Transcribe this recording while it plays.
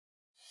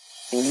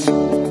Good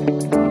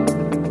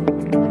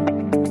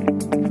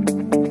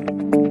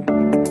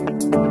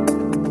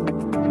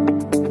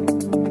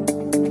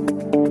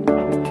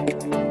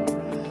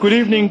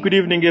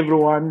evening,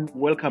 everyone.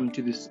 Welcome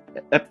to this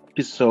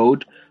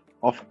episode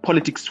of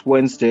Politics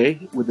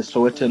Wednesday with the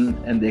Sowetan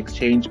and the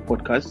Exchange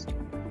podcast.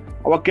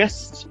 Our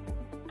guest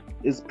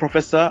is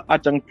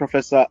Adjunct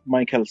Professor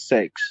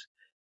Sachs,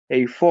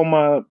 a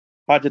former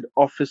budget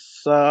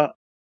officer,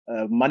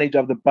 manager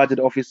of the budget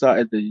officer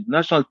at the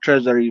National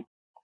Treasury,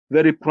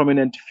 very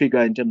prominent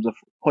figure in terms of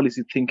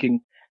policy thinking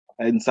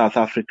in South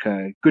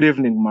Africa. Good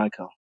evening,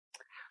 Michael.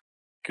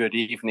 Good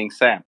evening,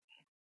 Sam.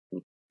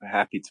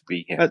 Happy to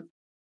be here.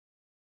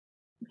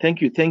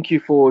 Thank you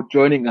for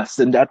joining us.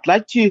 And I'd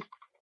like to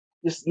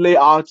just lay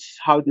out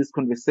how this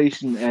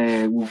conversation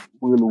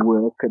will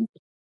work. And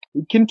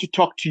we came to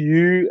talk to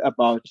you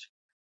about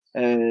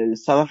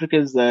South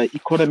Africa's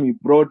economy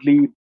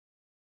broadly,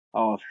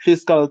 our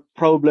fiscal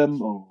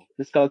problem or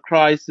fiscal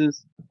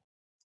crisis,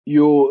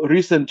 your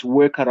recent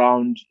work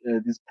around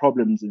these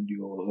problems and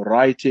your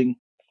writing.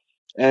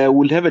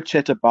 We'll have a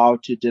chat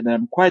about it, and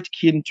I'm quite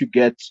keen to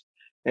get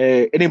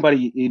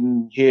anybody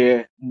in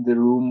here in the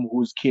room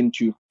who's keen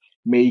to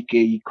make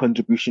a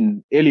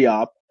contribution early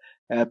up.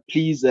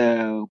 Please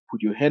put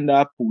your hand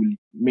up. We'll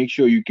make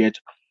sure you get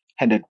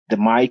handed the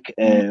mic.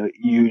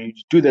 You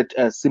do that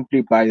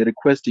simply by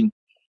requesting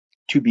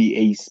to be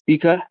a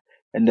speaker,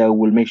 and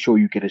we'll make sure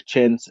you get a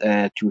chance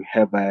to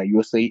have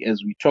your say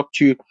as we talk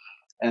to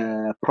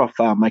Prof.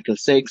 Michael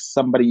Sachs,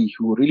 somebody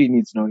who really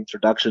needs no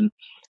introduction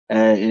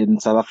in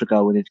South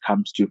Africa when it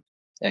comes to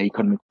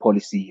economic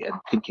policy and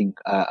thinking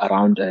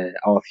around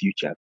our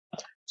future.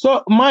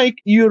 So, Mike,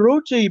 you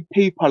wrote a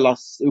paper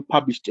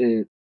published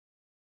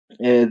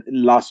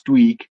last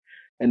week,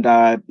 and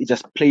it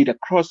just played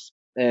across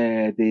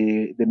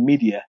the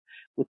media.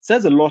 It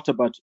says a lot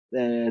about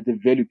the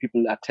value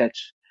people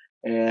attach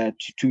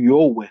to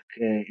your work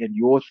and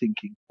your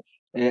thinking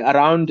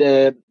around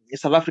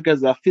South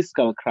Africa's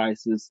fiscal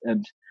crisis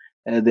and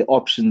the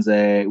options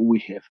we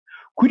have.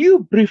 Could you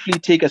briefly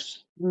take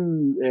us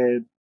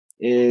through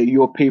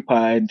your paper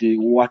and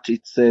what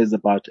it says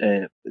about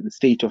the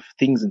state of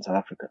things in South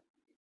Africa?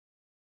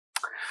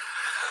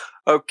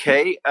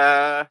 Okay,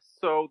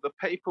 so the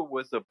paper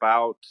was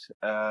about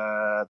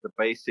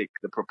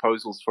the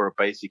proposals for a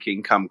basic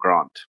income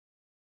grant.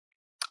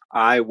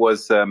 I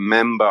was a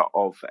member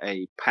of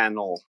a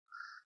panel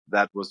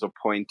that was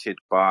appointed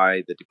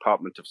by the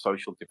Department of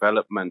Social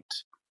Development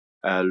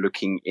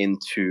looking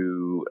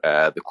into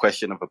the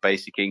question of a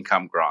basic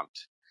income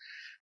grant.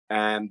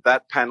 And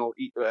that panel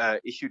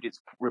issued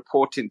its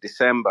report in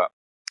December.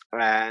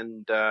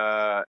 And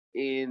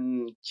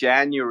in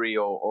January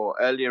or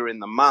earlier in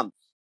the month,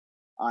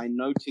 I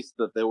noticed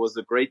that there was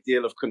a great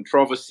deal of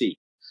controversy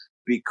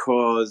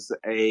because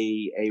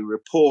a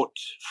report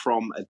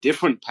from a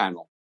different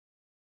panel,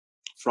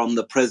 from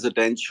the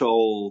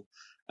Presidential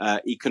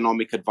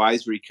Economic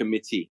Advisory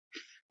Committee,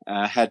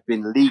 had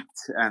been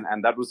leaked.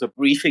 And that was a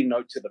briefing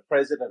note to the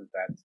president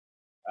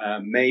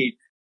that made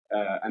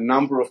a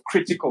number of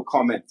critical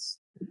comments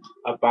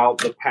about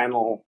the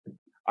panel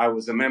I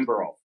was a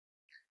member of.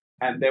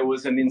 And there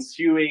was an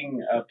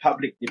ensuing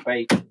public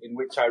debate in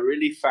which I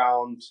really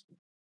found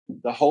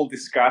the whole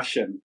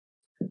discussion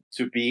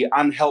to be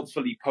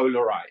unhelpfully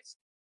polarized.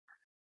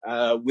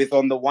 With,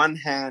 on the one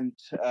hand,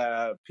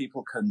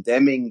 people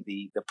condemning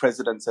the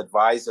president's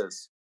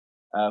advisors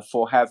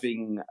for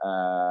having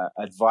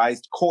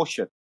advised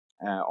caution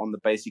on the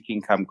basic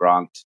income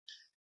grant.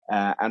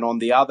 And on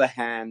the other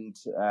hand,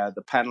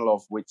 the panel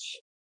of which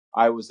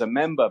I was a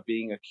member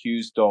being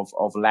accused of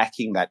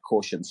lacking that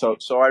caution. So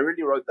I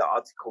really wrote the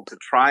article to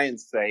try and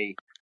say,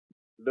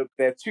 look,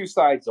 there are two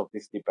sides of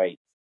this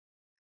debate.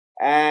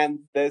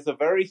 And there's a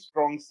very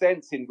strong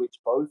sense in which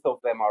both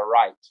of them are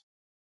right.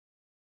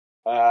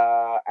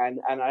 And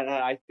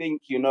I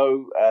think,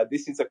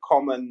 this is a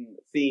common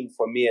theme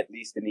for me, at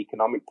least in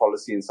economic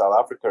policy in South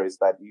Africa, is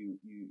that you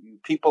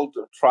people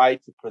try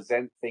to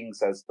present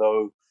things as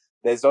though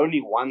there's only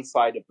one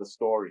side of the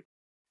story.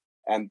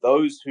 And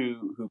those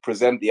who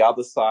present the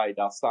other side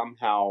are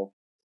somehow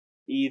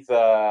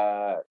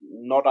either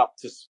not up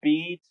to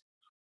speed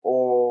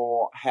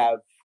or have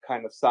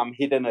kind of some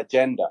hidden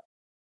agenda.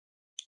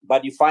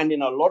 But you find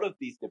in a lot of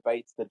these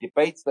debates, the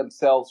debates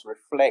themselves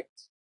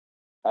reflect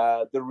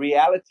the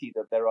reality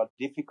that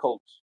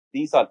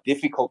these are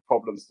difficult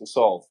problems to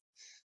solve.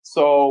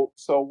 So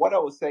what I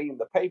was saying in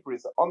the paper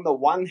is, on the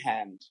one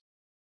hand,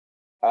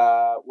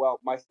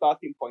 my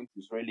starting point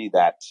is really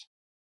that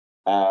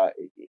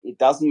it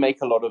doesn't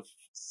make a lot of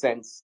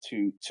sense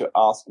to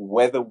ask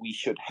whether we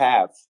should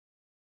have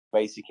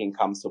basic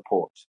income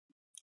support,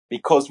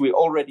 because we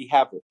already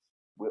have it.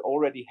 We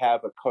already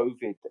have a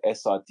COVID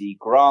SRD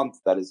grant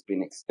that has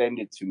been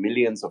extended to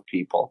millions of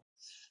people.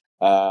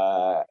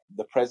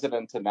 The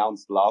president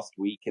announced last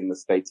week in the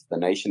State of the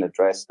Nation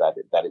address that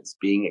it's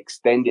being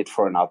extended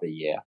for another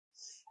year.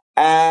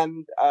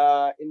 And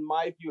in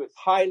my view, it's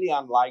highly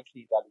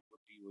unlikely that it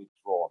would be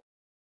withdrawn.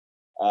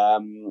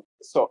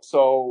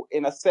 So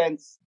in a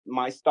sense,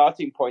 my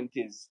starting point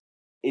is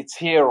it's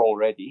here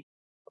already.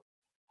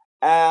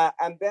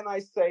 And then I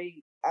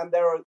say, and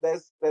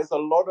there's a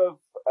lot of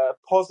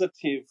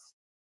positive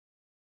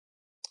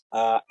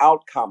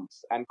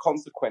outcomes and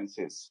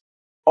consequences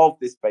of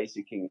this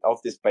basic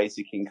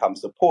income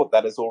support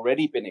that has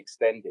already been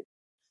extended.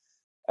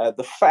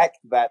 The fact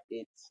that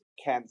it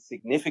can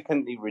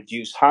significantly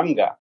reduce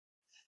hunger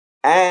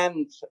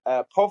and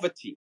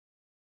poverty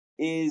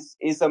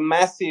is a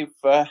massive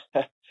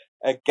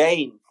a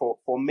gain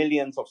for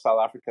millions of South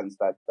Africans.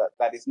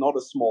 That is not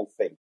a small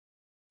thing.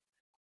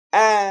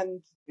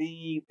 And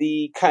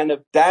the kind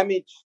of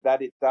damage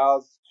that it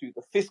does to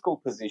the fiscal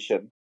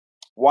position,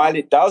 while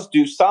it does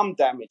do some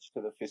damage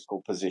to the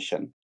fiscal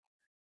position,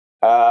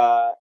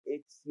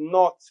 it's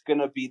not going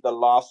to be the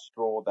last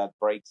straw that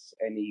breaks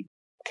any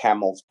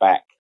camel's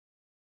back.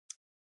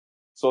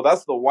 So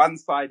that's the one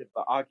side of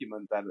the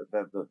argument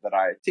that I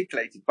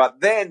articulated.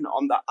 But then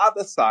on the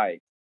other side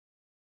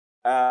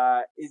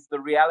is the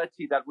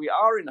reality that we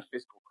are in a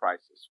fiscal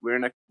crisis.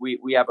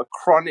 We have a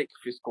chronic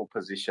fiscal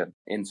position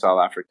in South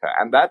Africa,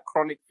 and that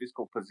chronic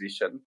fiscal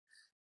position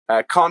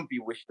can't be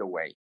wished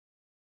away.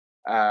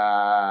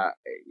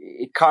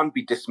 It can't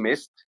be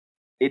dismissed.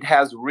 It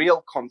has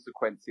real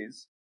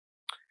consequences.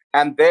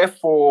 And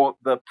therefore,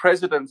 the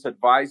president's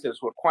advisors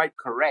were quite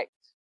correct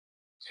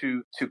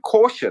to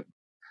caution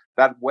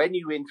that when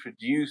you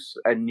introduce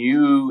a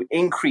new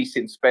increase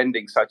in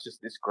spending, such as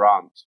this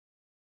grant,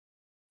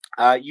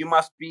 you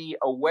must be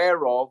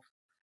aware of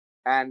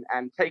and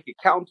take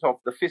account of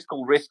the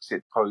fiscal risks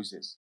it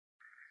poses.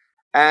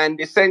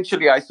 And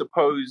essentially, I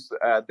suppose,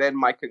 then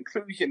my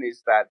conclusion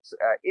is that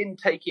in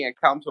taking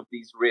account of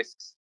these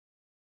risks,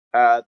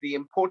 the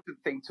important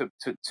thing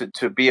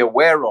to be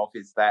aware of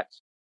is that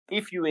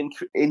if you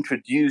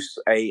introduce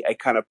a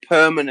kind of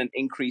permanent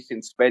increase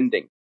in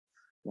spending,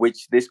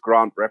 which this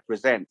grant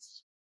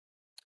represents,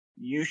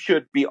 you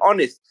should be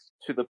honest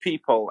to the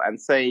people and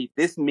say,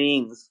 this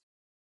means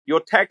your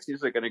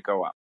taxes are going to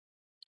go up.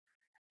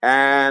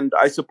 And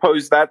I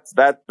suppose that's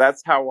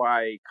how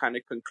I kind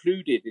of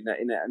concluded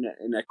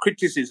in a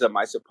criticism,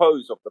 I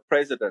suppose, of the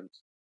president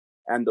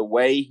and the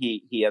way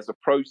he has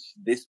approached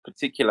this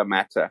particular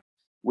matter,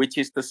 which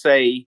is to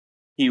say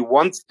he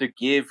wants to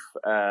give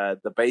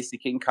the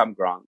basic income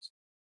grant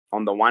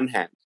on the one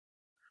hand,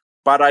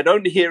 but I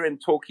don't hear him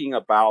talking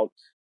about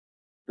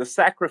the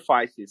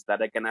sacrifices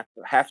that are going to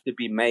have to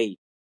be made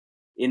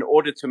in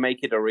order to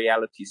make it a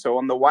reality. So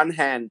on the one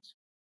hand,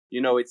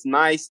 it's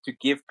nice to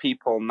give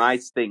people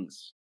nice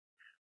things.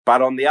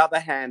 But on the other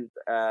hand,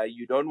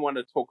 you don't want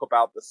to talk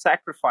about the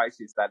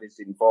sacrifices that is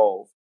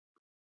involved.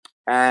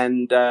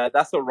 And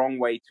that's a wrong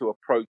way to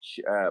approach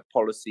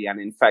policy. And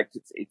in fact,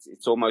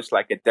 it's almost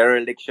like a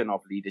dereliction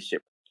of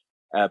leadership,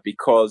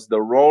 because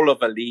the role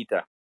of a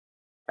leader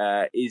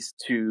is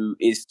to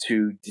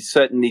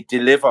certainly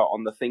deliver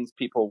on the things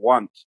people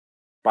want,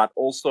 but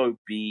also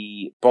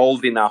be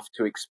bold enough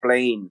to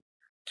explain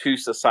to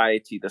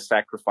society the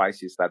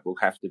sacrifices that will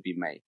have to be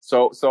made.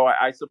 So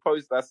I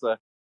suppose that's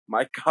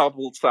my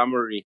garbled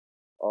summary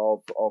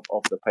of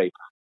the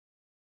paper.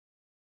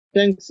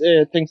 Thanks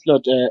a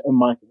lot,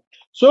 Michael.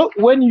 So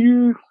when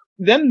you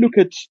then look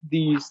at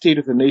the State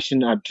of the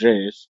Nation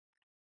address,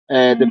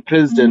 the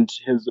president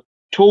has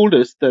told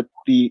us that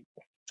the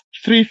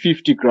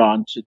 350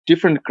 grant,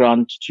 different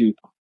grant to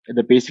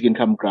the basic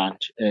income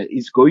grant,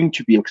 is going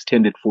to be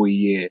extended for a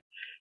year.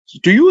 So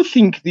do you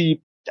think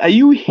are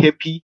you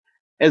happy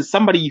as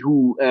somebody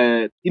who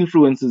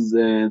influences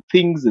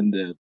things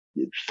and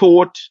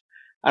thought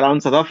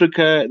around South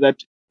Africa that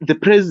the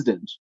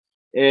president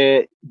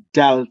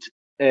dealt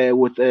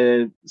with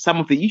some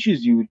of the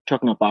issues you're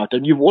talking about,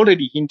 and you've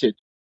already hinted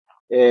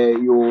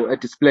your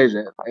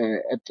displeasure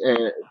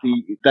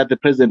that the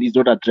president is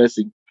not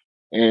addressing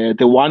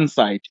the one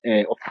side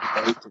of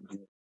the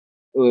debate,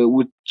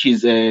 which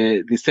is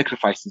the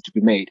sacrifices to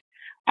be made.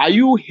 Are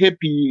you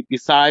happy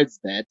besides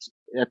that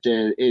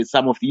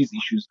some of these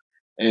issues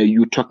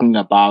you're talking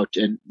about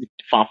and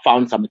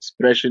found some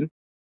expression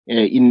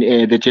in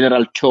the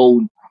general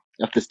tone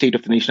of the State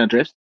of the Nation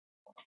address?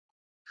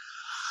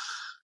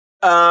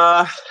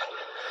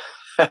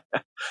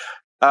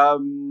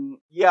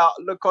 Yeah,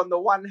 look, on the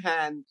one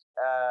hand,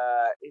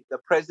 the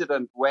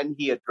president, when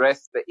he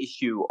addressed the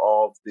issue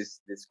of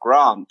this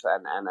grant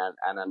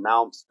and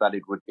announced that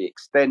it would be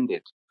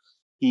extended,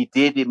 he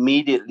did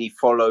immediately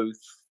follow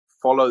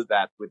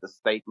that with a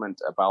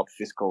statement about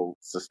fiscal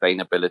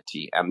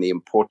sustainability and the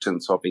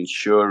importance of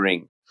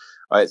ensuring,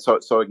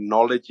 so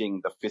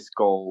acknowledging the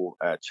fiscal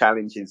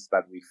challenges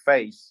that we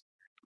face,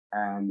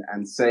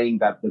 and saying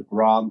that the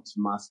grant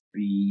must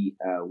be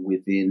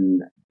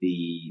within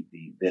the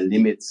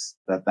limits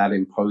that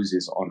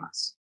imposes on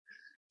us.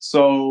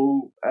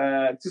 So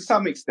to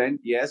some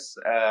extent, yes,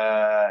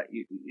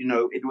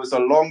 it was a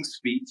long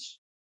speech,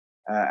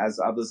 as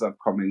others have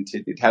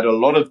commented. It had a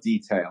lot of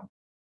detail,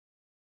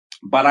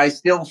 but I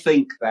still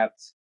think that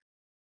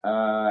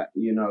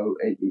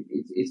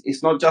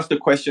it's not just a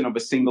question of a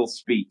single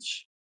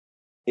speech.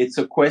 It's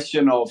a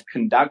question of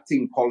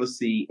conducting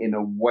policy in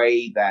a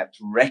way that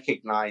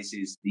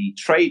recognizes the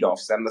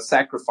trade-offs and the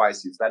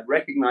sacrifices, that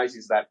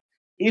recognizes that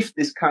if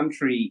this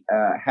country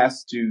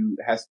has to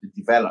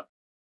develop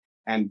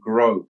and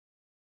grow,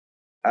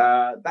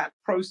 that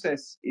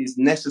process is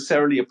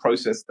necessarily a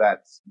process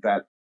that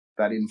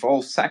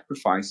involves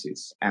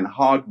sacrifices and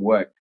hard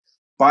work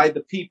by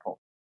the people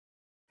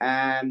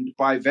and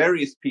by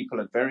various people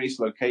at various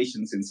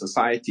locations in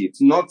society.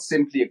 It's not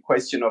simply a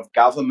question of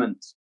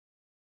government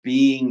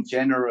being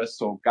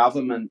generous or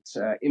government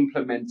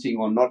implementing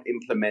or not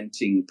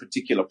implementing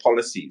particular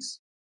policies.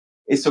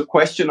 It's a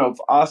question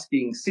of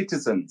asking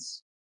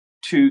citizens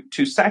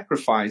to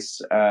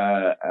sacrifice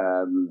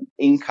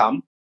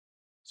income.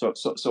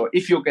 So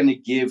if you're going to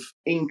give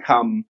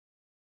income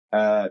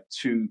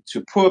to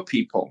poor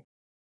people,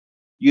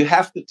 you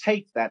have to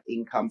take that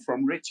income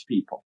from rich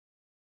people.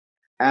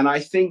 And I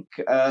think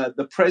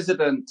the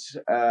president,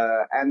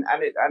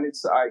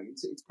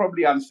 it's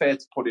probably unfair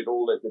to put it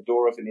all at the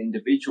door of an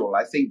individual.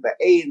 I think the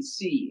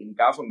ANC in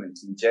government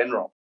in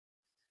general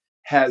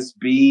has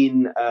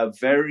been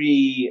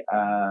very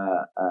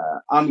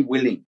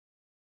unwilling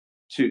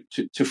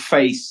to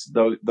face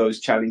those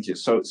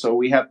challenges. So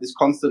we have this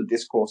constant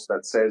discourse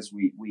that says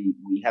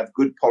we have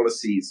good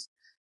policies,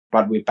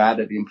 but we're bad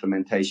at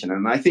implementation.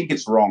 And I think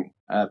it's wrong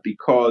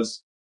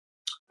because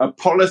a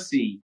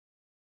policy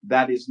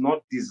that is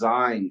not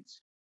designed,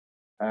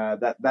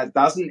 that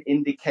doesn't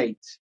indicate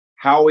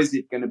how is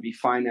it going to be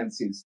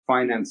financed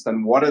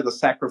and what are the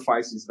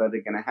sacrifices that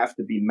are going to have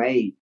to be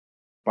made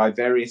by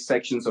various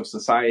sections of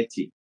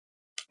society,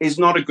 is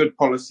not a good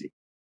policy,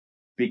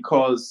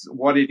 because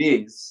what it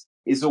is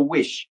a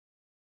wish.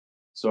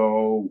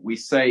 So we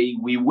say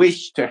we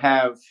wish to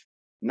have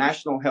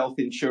national health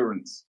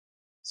insurance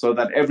so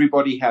that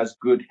everybody has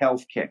good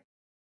health care.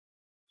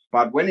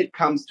 But when it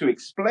comes to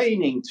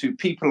explaining to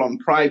people on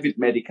private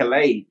medical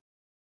aid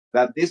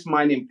that this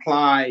might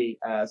imply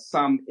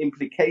some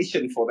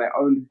implication for their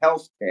own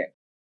health care,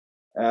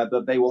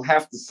 that they will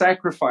have to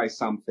sacrifice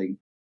something,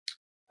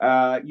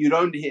 you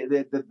don't hear,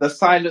 the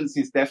silence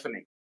is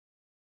deafening.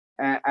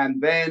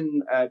 And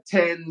then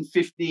 10,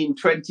 15,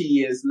 20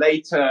 years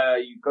later,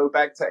 you go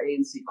back to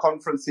ANC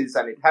conferences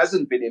and it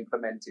hasn't been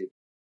implemented.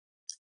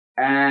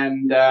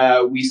 And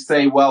we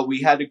say, well,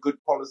 we had a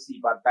good policy,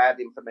 but bad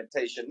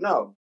implementation.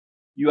 No,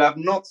 you have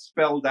not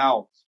spelled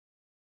out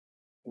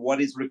what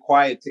is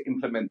required to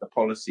implement the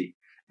policy.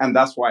 And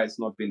that's why it's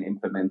not been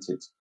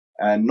implemented.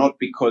 Not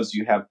because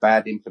you have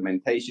bad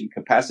implementation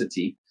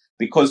capacity,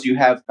 because you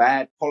have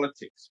bad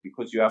politics,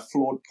 because you have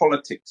flawed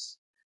politics,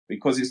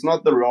 because it's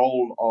not the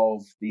role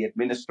of the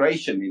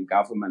administration in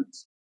government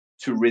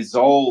to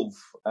resolve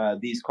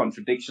these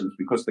contradictions,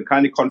 because the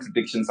kind of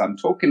contradictions I'm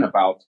talking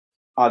about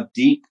are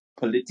deep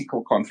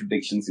political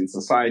contradictions in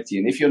society.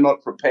 And if you're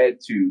not prepared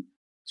to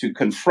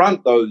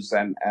confront those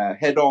and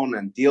head on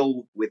and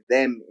deal with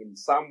them in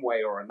some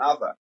way or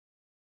another,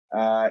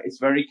 it's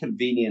very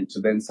convenient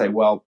to then say,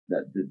 well,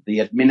 the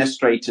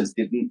administrators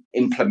didn't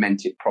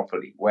implement it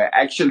properly, where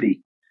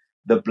actually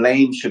the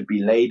blame should be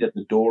laid at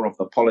the door of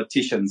the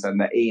politicians and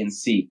the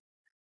ANC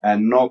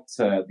and not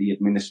the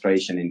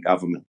administration in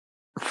government.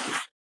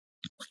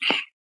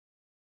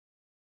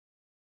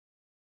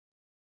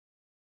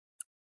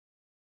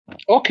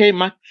 Okay,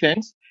 Mark,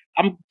 thanks.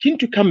 I'm keen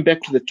to come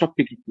back to the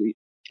topic,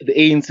 the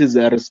ANC's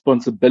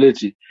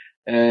responsibility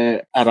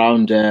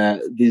around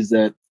these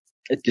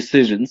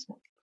decisions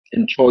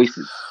and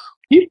choices.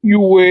 If you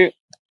were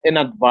an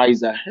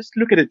advisor, let's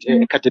look at it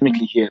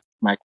academically here,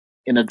 Mike,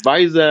 an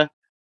advisor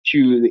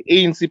to the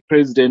ANC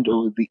president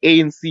or the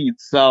ANC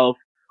itself,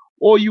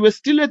 or you were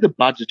still at the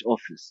budget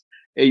office,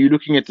 you're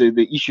looking at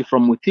the issue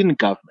from within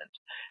government.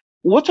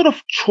 What sort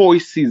of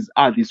choices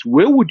are these?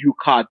 Where would you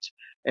cut,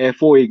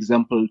 for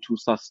example, to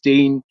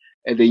sustain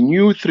the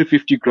new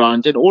 350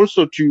 grant and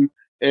also to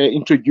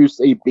introduce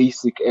a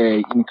basic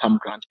income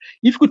grant?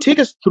 If you could take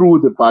us through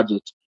the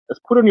budget, let's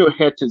put on your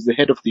hat as the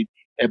head of the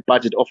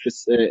budget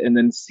office and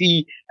then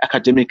see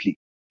academically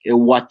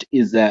what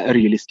is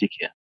realistic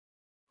here.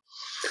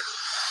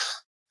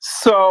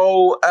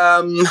 So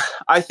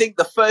I think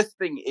the first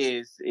thing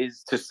is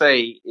to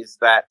say is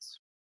that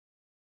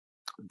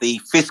the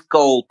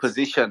fiscal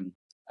position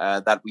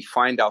that we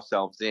find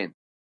ourselves in,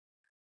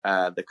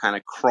 the kind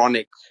of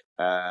chronic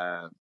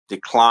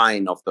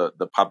decline of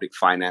the public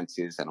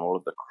finances and all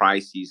of the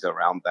crises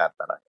around that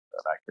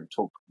I can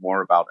talk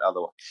more about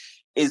otherwise,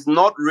 is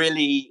not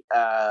really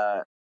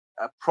a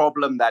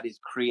problem that is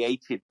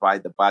created by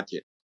the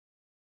budget.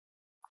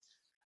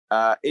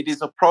 It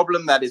is a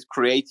problem that is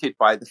created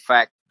by the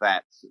fact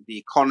that the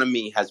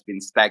economy has been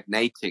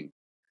stagnating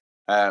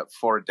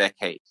for a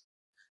decade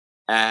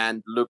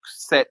and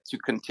looks set to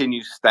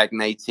continue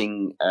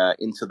stagnating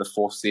into the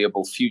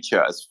foreseeable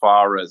future, as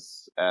far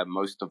as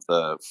most of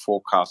the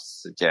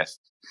forecasts suggest.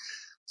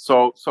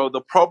 So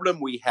the problem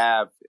we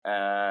have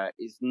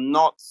is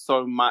not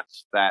so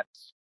much that,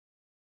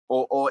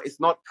 or it's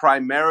not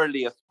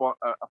primarily a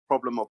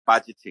problem of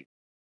budgeting.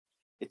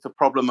 It's a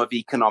problem of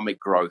economic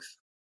growth.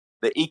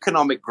 The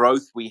economic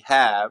growth we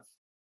have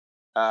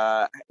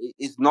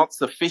is not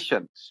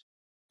sufficient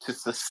to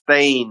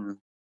sustain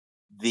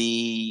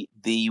the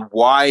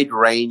wide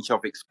range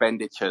of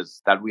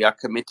expenditures that we are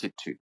committed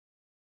to.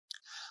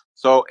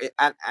 So,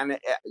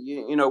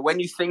 when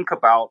you think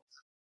about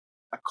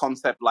a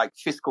concept like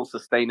fiscal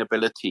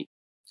sustainability,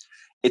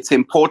 it's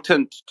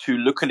important to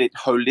look at it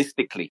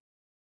holistically.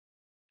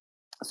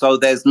 So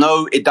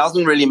it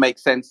doesn't really make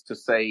sense to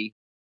say,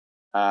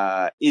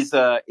 is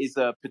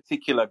a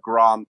particular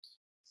grant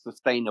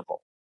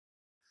sustainable?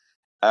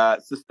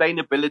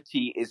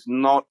 Sustainability is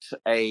not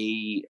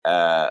a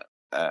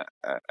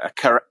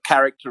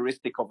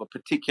characteristic of a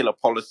particular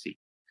policy.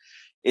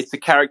 It's a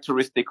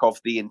characteristic of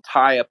the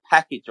entire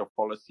package of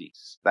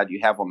policies that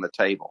you have on the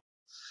table.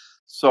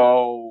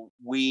 So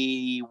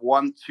we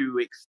want to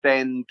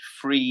extend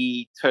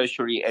free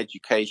tertiary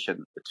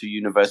education to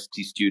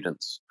university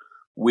students.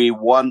 We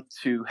want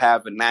to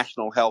have a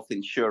national health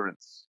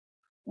insurance.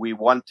 We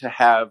want to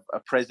have a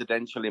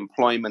presidential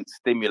employment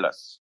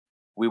stimulus.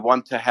 We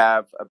want to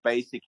have a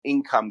basic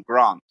income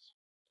grant.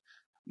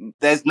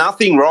 There's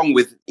nothing wrong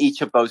with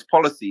each of those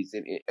policies.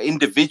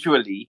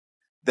 Individually,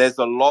 there's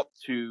a lot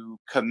to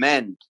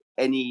commend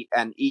any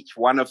and each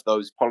one of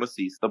those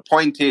policies. The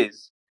point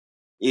is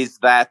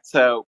that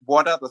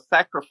what are the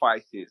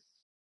sacrifices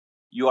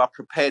you are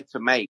prepared to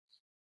make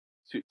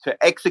to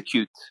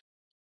execute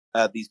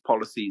these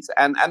policies?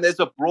 And there's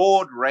a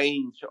broad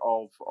range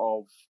of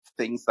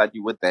things that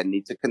you would then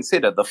need to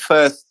consider. The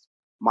first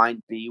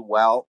might be,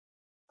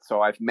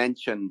 so I've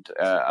mentioned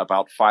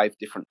about 5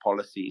 different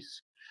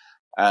policies.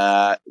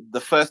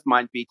 The first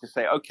might be to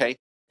say, okay,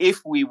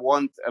 if we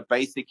want a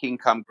basic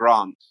income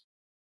grant,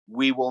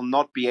 we will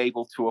not be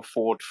able to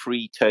afford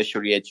free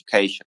tertiary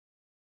education.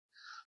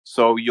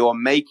 So you're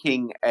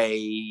making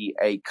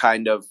a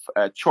kind of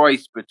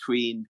choice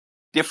between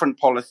different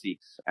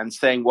policies and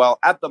saying, well,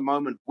 at the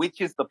moment,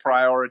 which is the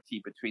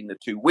priority between the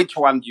two? Which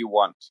one do you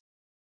want?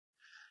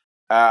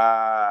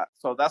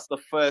 So that's the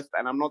first,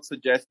 and I'm not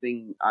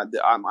suggesting,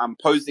 I'm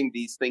posing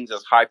these things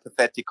as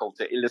hypothetical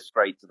to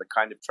illustrate the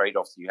kind of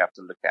trade-offs you have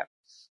to look at.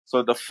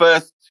 So the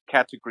first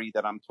category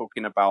that I'm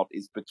talking about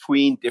is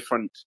between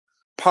different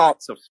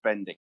parts of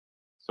spending.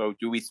 So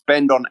do we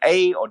spend on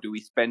A or do we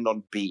spend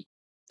on B?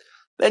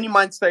 Then you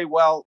might say,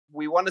 well,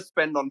 we want to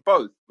spend on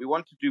both. We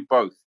want to do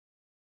both.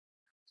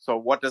 So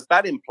what does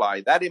that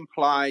imply? That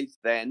implies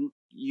then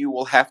you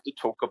will have to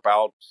talk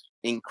about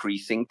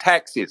increasing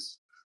taxes,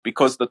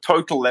 because the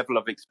total level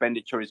of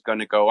expenditure is going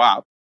to go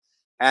up.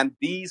 And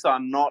these are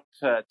not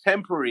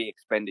temporary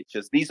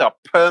expenditures. These are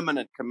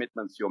permanent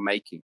commitments you're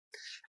making.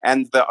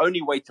 And the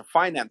only way to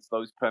finance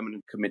those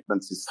permanent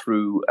commitments is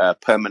through a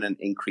permanent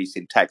increase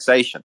in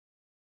taxation.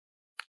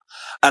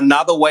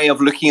 Another way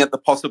of looking at the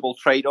possible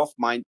trade-off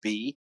might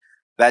be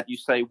that you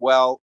say,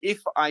 well,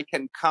 if I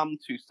can come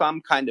to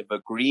some kind of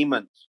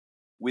agreement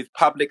with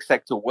public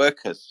sector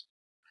workers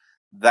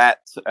that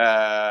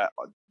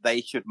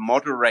they should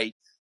moderate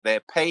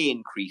their pay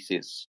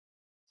increases,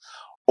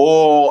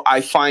 or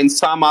I find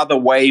some other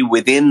way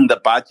within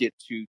the budget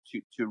to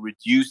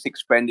reduce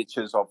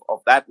expenditures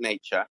of that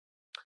nature,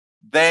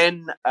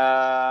 then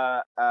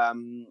I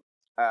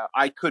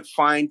could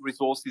find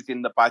resources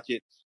in the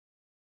budget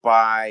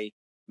by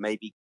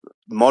maybe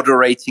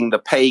moderating the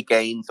pay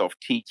gains of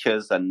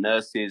teachers and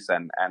nurses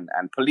and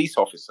police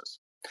officers.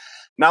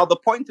 Now, the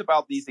point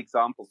about these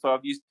examples, so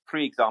I've used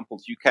 3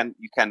 examples. You can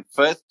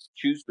first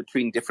choose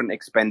between different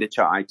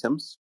expenditure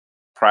items,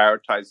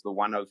 prioritize the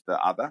one over the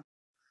other.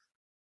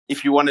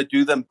 If you want to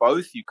do them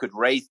both, you could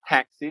raise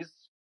taxes,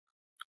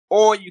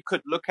 or you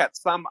could look at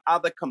some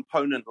other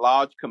component,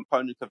 large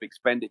component of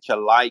expenditure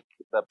like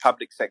the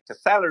public sector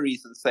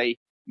salaries, and say,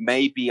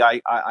 maybe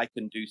I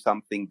can do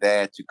something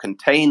there to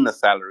contain the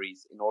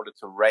salaries in order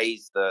to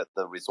raise the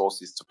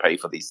resources to pay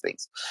for these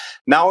things.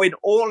 Now, in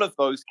all of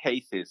those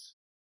cases,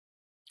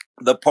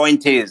 the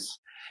point is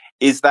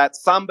that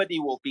somebody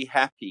will be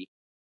happy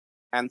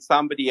and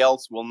somebody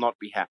else will not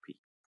be happy.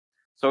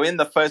 So in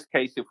the first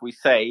case, if we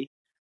say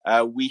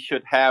we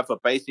should have a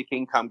basic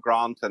income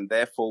grant and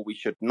therefore we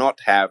should not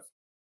have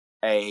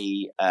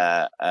a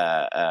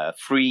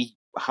free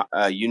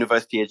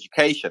university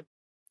education,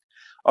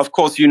 of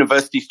course,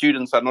 university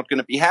students are not going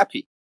to be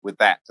happy with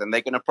that and they're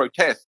going to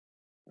protest,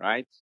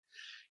 right?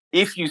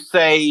 If you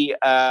say,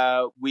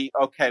 then we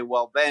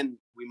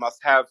must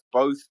have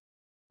both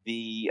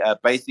the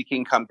basic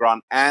income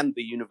grant and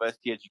the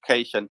university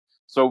education,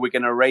 so we're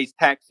going to raise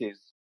taxes,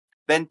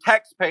 then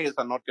taxpayers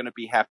are not going to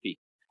be happy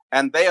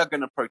and they are going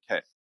to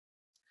protest.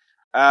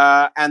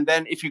 And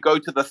then if you go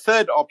to the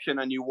third option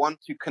and you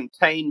want to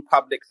contain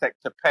public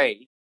sector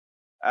pay,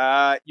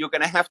 you're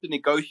going to have to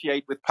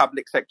negotiate with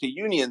public sector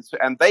unions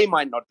and they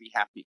might not be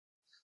happy.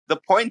 The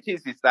point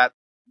is that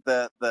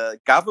the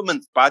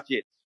government's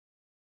budget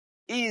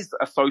is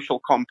a social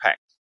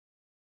compact.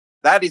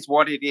 That is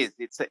what it is.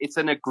 It's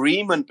an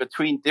agreement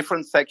between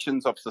different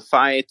sections of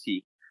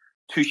society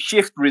to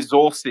shift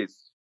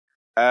resources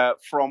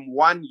from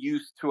one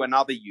use to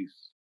another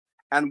use.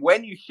 And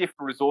when you shift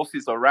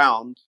resources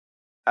around,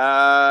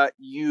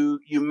 you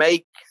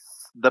make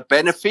the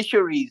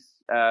beneficiaries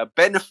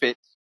benefit,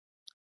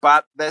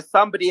 but there's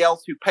somebody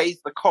else who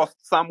pays the cost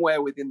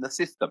somewhere within the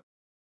system.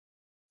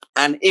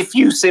 And if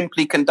you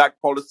simply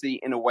conduct policy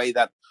in a way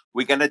that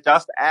we're going to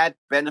just add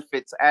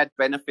benefits, and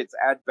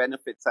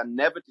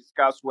never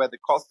discuss where the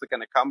costs are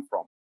going to come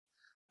from,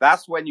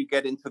 that's when you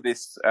get into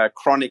this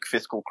chronic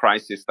fiscal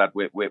crisis that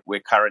we're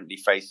currently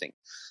facing.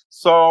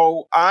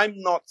 So I'm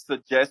not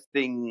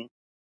suggesting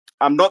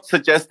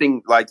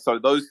like, so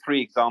those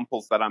three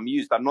examples that I'm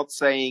used, I'm not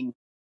saying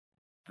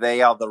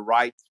they are the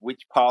right,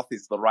 which path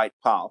is the right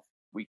path.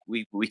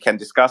 We can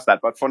discuss that.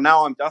 But for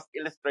now, I'm just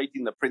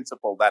illustrating the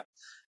principle that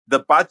the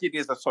budget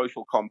is a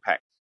social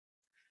compact.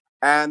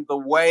 And the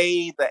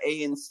way the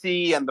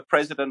ANC and the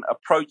president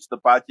approach the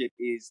budget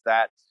is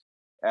that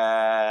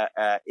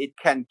it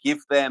can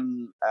give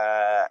them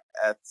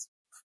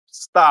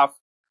stuff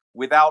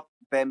without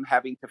them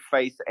having to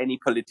face any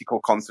political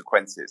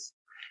consequences.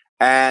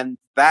 And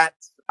that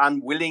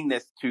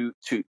unwillingness to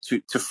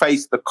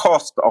face the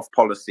cost of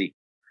policy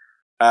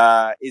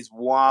is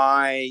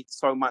why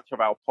so much of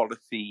our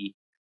policy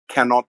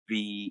cannot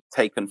be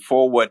taken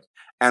forward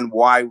and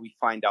why we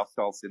find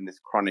ourselves in this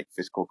chronic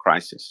fiscal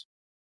crisis.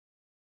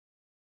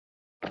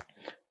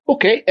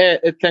 Okay,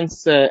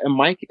 thanks,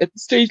 Mike. At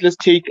this stage, let's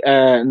take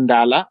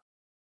Ndala.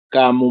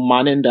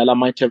 Mumane Ndala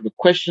might have a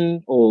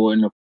question or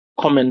a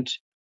comment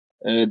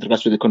with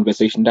regards to the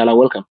conversation. Ndala,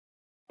 welcome.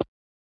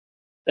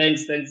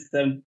 Thanks,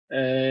 Sam.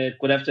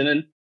 Good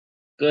afternoon.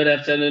 Good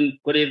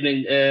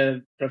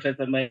evening,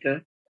 Professor Michael.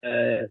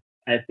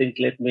 I think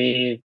let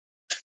me...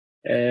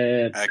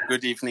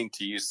 good evening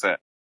to you, sir.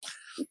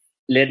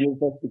 Let me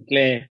first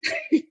declare.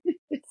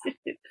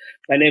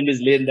 My name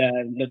is Linda.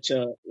 I'm not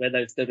sure whether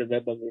I still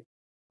remember me.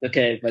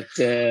 Okay, but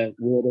we had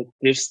a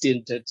brief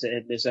stint at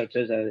National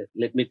Treasury.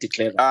 Let me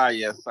declare that.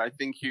 Yes. I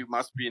think you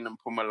must be in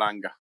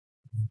Mpumalanga.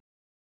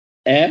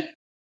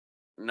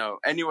 No.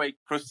 Anyway,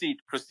 proceed,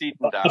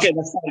 Ndala. Okay,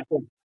 that's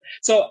fine.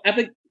 So I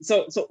think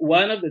so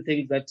one of the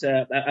things that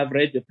I've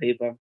read your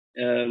paper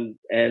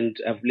and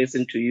I've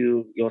listened to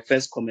your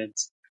first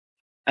comments.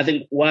 I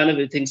think one of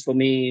the things for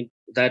me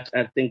that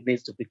I think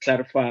needs to be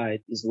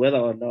clarified is whether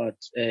or not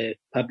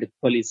public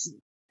policy,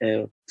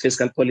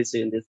 fiscal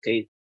policy in this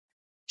case,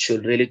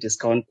 should really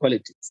discount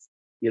politics.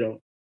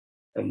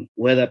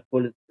 Whether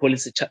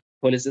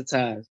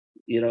policymakers,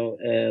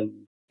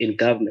 in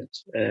government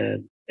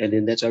and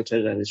in natural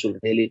treasury should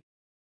really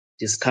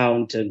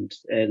discount and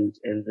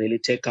really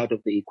take out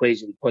of the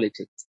equation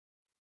politics.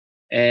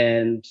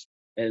 And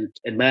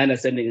my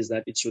understanding is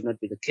that it should not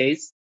be the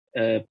case.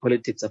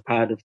 Politics are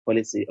part of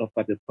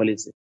public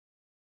policy.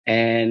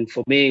 And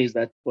for me is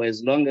that for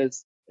as long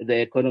as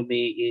the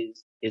economy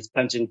is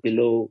punching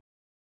below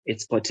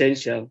its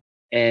potential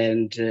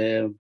and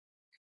the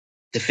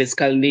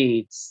fiscal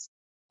needs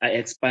are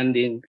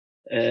expanding,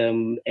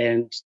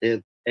 and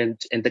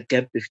the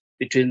gap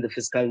between the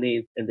fiscal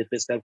needs and the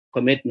fiscal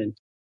commitment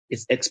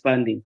is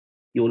expanding,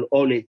 you will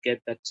always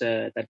get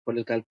that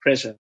political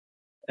pressure.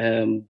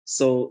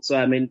 So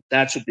I mean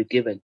that should be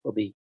given for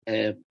me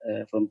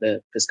from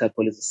the fiscal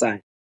policy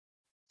side.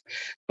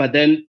 But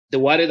then the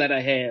worry that I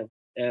have,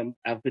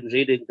 I've been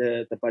reading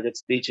the budget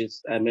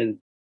speeches, I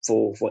mean,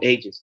 for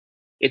ages.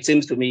 It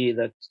seems to me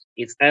that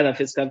it's either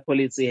fiscal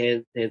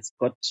policy has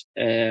got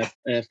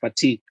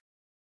fatigue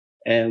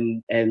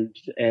and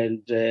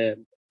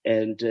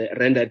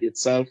rendered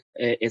itself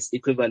as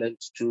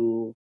equivalent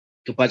to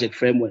budget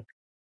framework,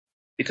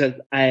 because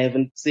I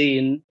haven't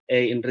seen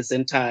in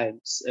recent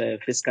times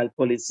fiscal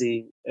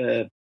policy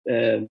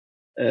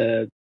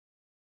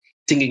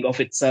thinking of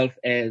itself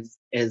as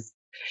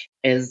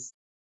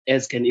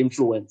can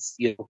influence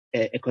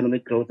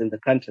economic growth in the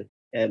country.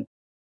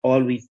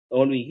 All we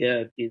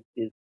hear is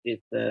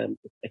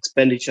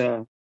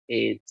expenditure.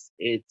 It's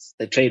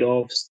the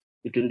trade-offs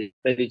between the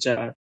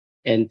expenditure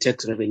and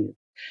tax revenue.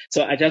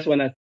 So I just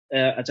wanna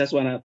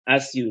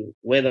ask you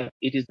whether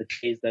it is the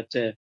case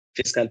that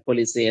fiscal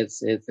policy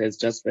has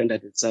just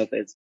rendered itself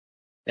as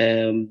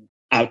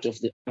out of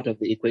the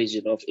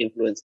equation of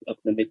influence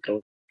economic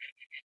growth.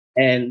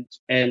 And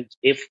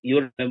if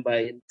you remember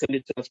in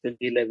 2012,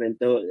 2011,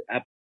 though,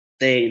 up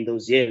there in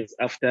those years,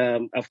 after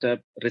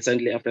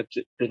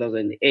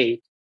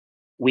 2008,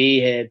 we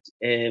had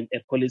a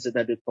policy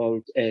that we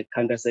called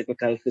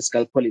counter-cyclical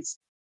fiscal policy,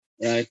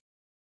 right?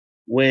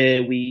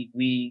 Where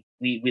we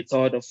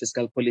thought of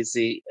fiscal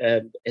policy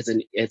as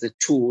a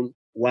tool,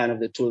 one of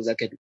the tools that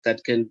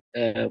can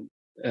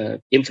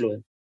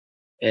influence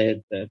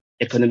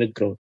economic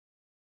growth.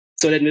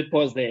 So let me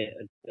pause there.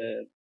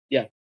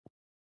 Yeah.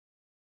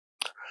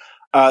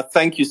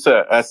 Thank you,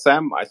 sir.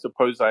 Sam, I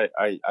suppose I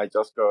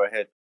just go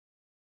ahead.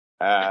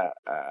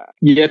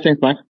 Yeah,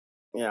 thanks, Mike.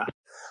 Yeah.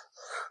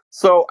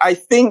 So I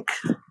think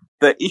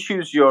the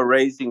issues you're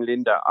raising,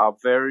 Linda, are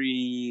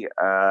very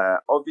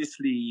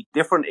obviously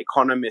different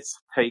economists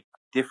take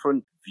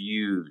different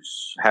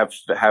views,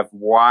 have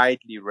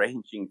widely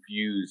ranging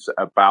views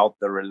about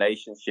the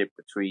relationship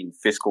between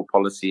fiscal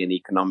policy and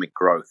economic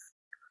growth.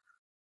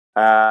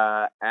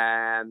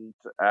 And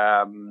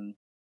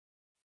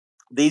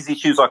these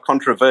issues are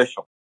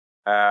controversial.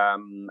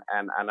 And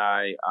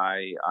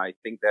I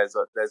think there's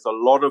a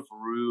lot of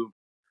room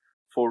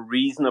for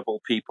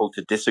reasonable people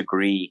to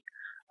disagree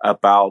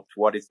about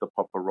what is the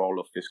proper role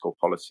of fiscal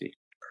policy.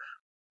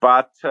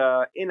 But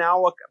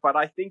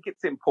I think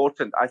it's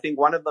important. I think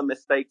one of the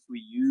mistakes we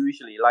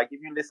usually, like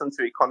if you listen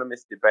to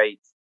economist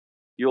debates,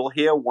 you'll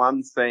hear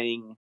one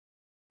saying,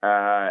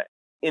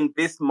 in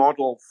this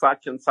model,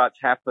 such and such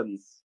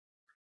happens.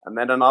 And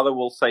then another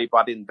will say,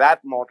 but in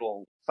that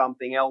model,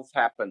 something else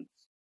happens,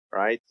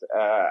 right?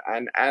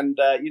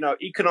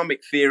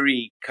 Economic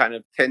theory kind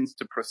of tends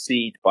to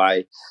proceed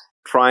by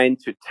trying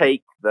to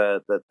take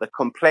the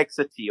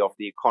complexity of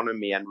the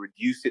economy and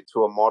reduce it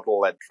to a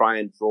model and try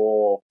and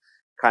draw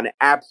kind of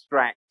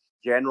abstract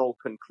general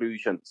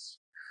conclusions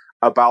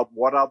about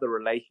what are the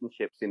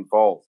relationships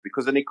involved.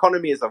 Because an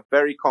economy is a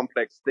very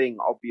complex thing.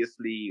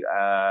 Obviously,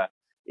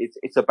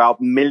 it's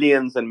about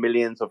millions and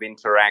millions of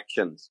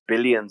interactions,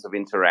 billions of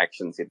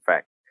interactions, in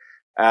fact.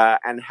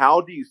 And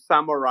how do you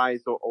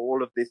summarize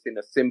all of this in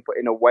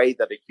a way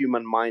that a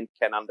human mind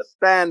can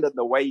understand? And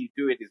the way you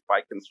do it is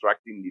by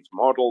constructing these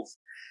models.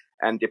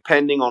 And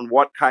depending on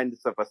what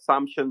kinds of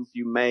assumptions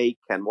you make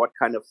and what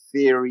kind of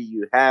theory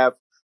you have,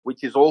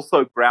 which is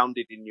also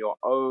grounded in your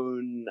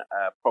own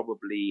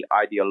probably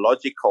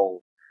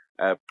ideological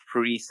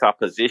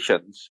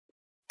presuppositions,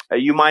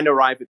 you might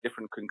arrive at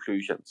different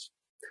conclusions.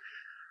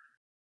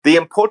 The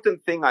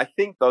important thing, I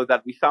think, though,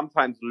 that we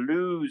sometimes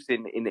lose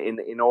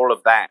in all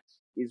of that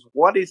is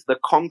what is the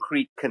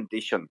concrete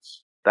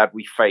conditions that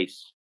we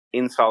face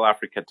in South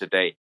Africa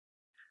today.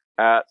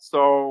 And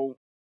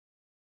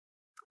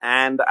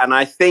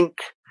I think,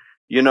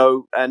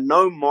 no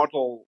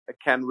model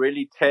can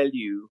really tell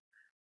you,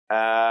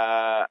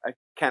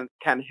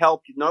 can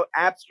help you. No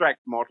abstract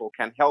model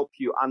can help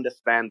you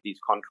understand these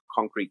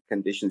concrete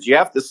conditions. You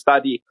have to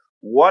study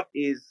what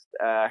is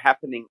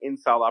happening in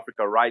South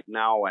Africa right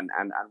now and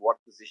what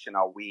position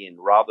are we in,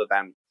 rather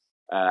than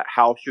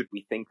how should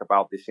we think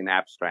about this in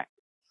abstract.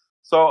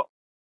 So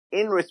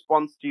in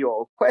response to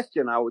your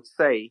question, I would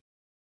say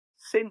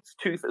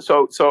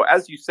so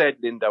as you said,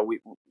 Linda,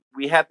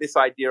 we had this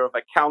idea of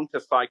a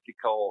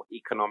counter-cyclical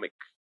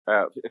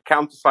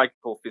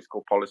counter-cyclical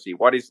fiscal policy.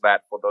 What is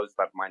that for those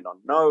that might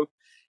not know?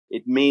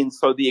 It means,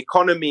 so the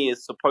economy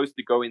is supposed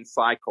to go in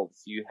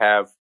cycles. You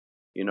have,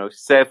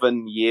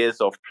 7 years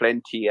of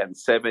plenty and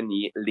 7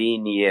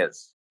 lean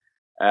years.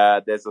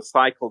 There's a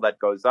cycle that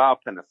goes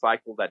up and a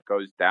cycle that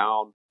goes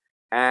down.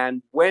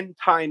 And when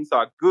times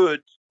are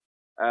good,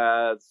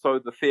 so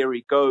the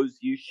theory goes,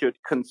 you should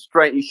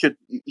constrain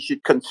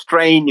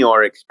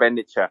your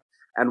expenditure.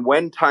 And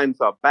when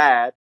times are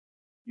bad,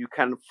 you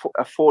can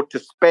afford to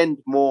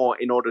spend more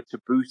in order to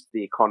boost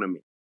the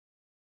economy.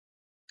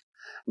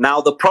 Now,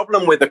 the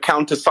problem with the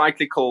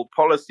counter-cyclical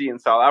policy in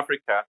South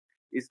Africa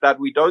is that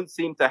we don't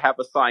seem to have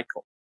a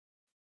cycle,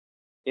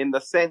 in the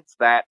sense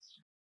that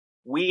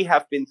we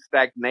have been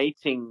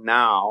stagnating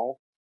now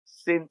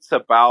since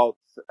about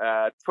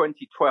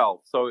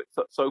 2012. So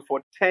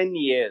for 10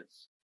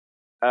 years,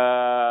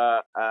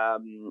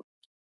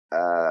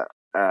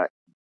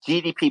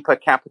 GDP per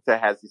capita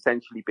has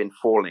essentially been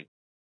falling.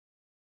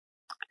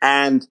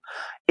 And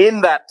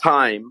in that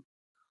time,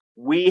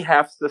 we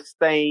have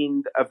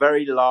sustained a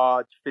very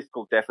large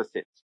fiscal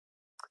deficit.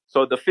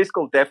 So the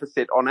fiscal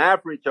deficit on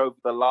average over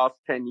the last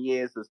 10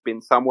 years has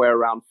been somewhere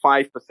around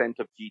 5%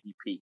 of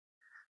GDP.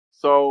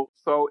 So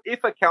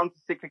if a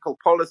counter-cyclical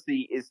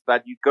policy is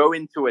that you go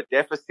into a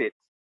deficit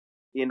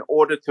in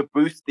order to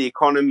boost the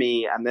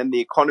economy, and then the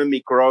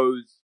economy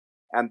grows,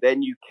 and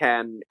then you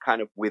can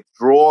kind of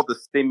withdraw the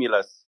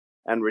stimulus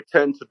and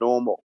return to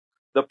normal.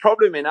 The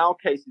problem in our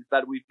case is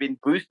that we've been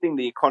boosting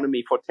the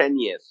economy for 10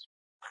 years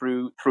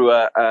through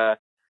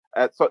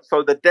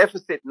so the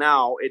deficit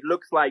now, it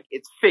looks like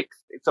it's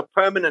fixed. It's a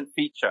permanent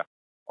feature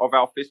of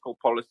our fiscal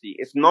policy.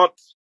 It's not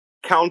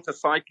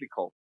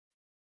counter-cyclical.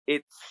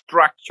 It's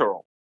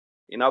structural.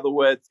 In other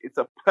words, it's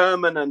a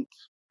permanent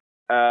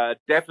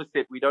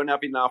deficit. We don't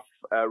have enough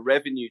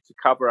revenue to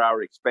cover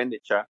our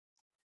expenditure.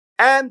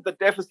 And the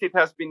deficit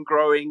has been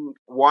growing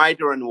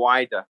wider and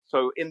wider.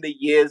 So in the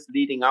years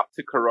leading up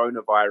to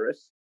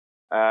coronavirus,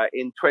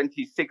 in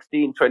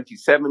 2016,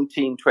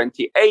 2017,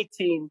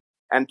 2018,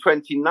 and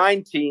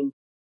 2019,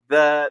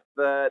 the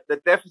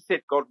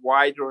deficit got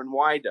wider and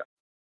wider.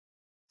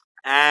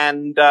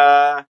 And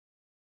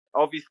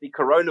obviously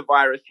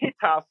coronavirus hit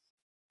us,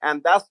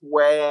 and that's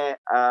where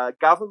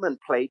government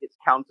played its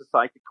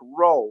counter-cyclical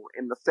role,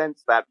 in the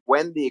sense that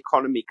when the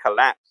economy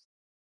collapsed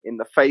in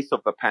the face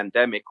of the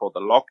pandemic or the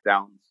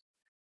lockdowns,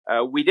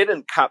 we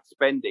didn't cut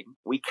spending.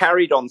 We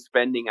carried on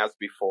spending as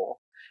before.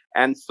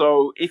 And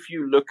so if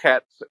you look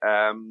at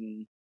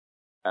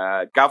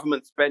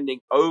government spending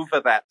over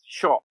that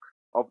shock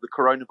of the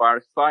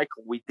coronavirus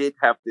cycle, we did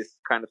have this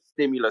kind of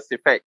stimulus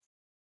effect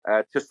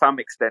to some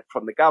extent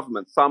from the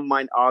government. Some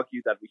might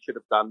argue that we should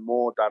have done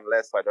more, done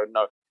less, I don't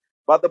know.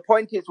 But the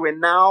point is, we're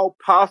now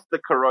past the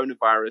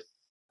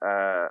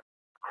coronavirus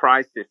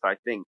crisis, I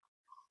think.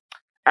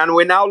 And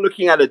we're now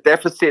looking at a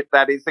deficit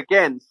that is,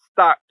 again,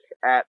 stuck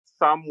at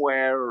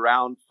somewhere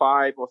around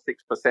 5 or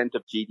 6%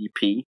 of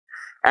GDP,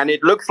 and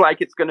it looks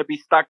like it's going to be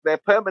stuck there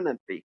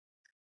permanently.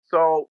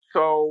 So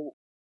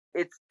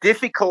it's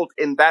difficult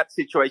in that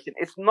situation.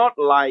 It's not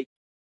like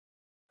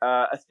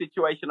a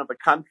situation of a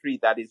country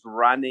that is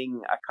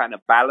running a kind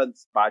of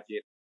balanced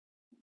budget,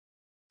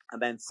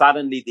 and then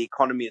suddenly the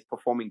economy is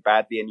performing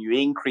badly, and you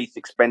increase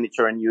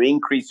expenditure and you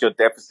increase your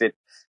deficit,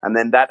 and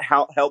then that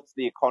helps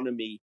the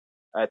economy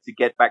to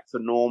get back to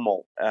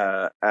normal,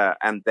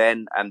 and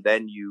then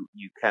you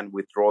can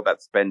withdraw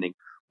that spending.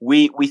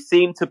 We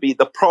seem to be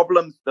the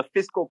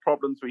fiscal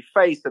problems we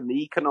face and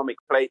the economic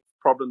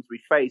problems we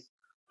face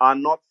are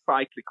not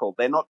cyclical.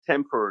 They're not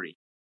temporary.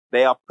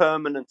 They are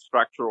permanent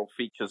structural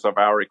features of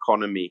our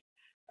economy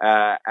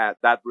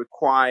that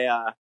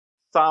require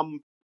some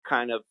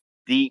kind of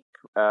deep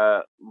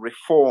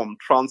reform,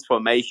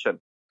 transformation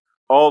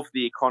of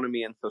the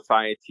economy and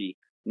society,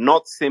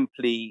 not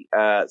simply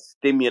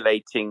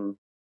stimulating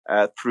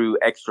through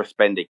extra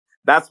spending.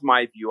 That's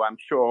my view. I'm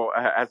sure,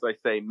 as I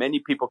say, many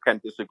people can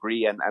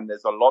disagree, and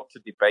there's a lot to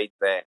debate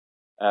there,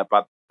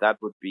 but that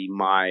would be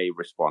my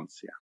response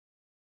here.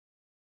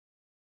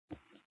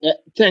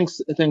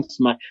 Thanks,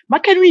 Mike.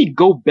 Mike, can we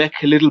go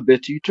back a little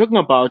bit? You're talking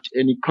about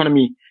an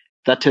economy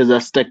that has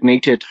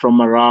stagnated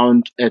from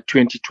around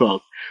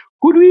 2012.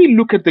 Could we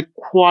look at the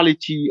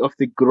quality of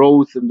the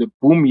growth in the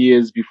boom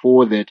years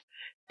before that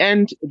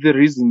and the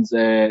reasons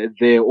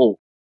thereof?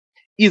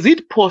 Is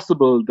it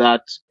possible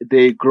that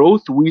the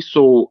growth we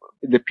saw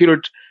in the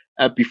period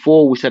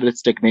before we started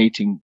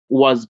stagnating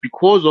was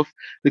because of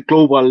the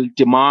global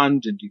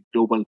demand and the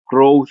global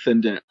growth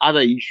and other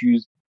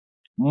issues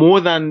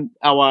more than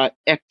our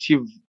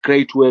active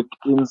great work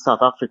in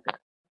South Africa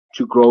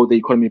to grow the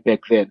economy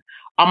back then?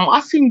 I'm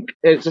asking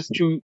just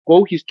to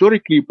go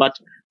historically, but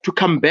to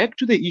come back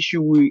to the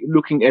issue we're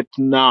looking at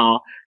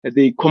now,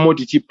 the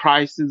commodity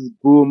prices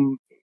boom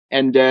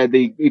and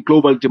the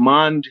global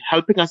demand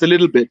helping us a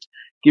little bit,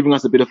 giving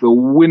us a bit of a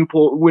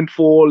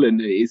windfall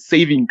and a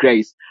saving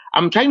grace.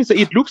 I'm trying to say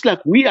it looks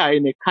like we are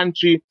in a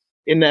country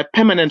in a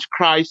permanent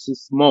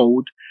crisis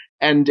mode,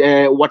 and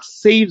what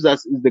saves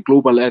us is the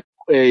global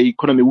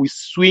economy. We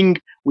swing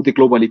with the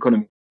global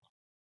economy.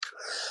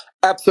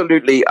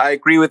 Absolutely. I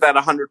agree with that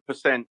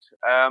 100%.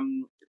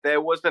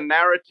 There was a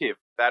narrative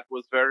that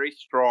was very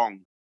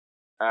strong.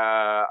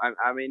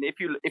 I mean, if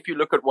you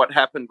look at what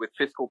happened with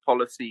fiscal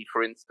policy,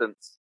 for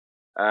instance,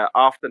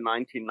 after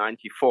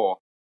 1994,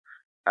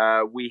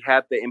 we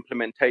had the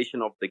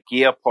implementation of the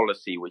gear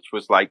policy, which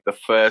was like the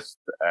first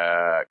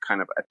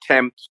kind of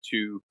attempt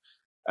to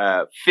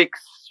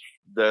fix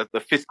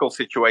the fiscal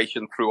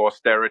situation through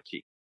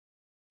austerity.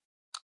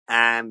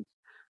 And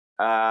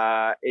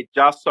it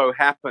just so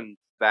happened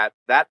that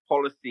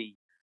policy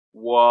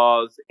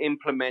was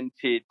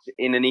implemented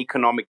in an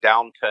economic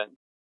downturn,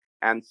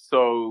 and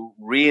so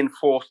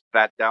reinforced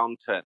that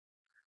downturn.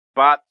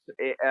 But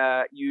it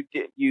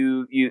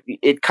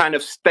kind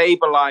of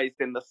stabilized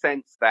in the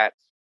sense that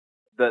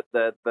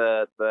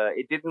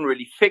it didn't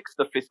really fix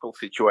the fiscal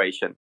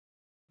situation,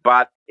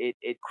 but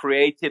it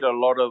created a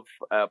lot of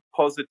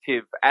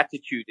positive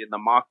attitude in the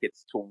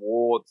markets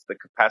towards the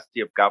capacity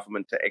of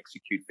government to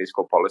execute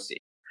fiscal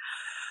policy.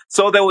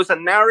 So there was a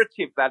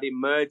narrative that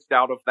emerged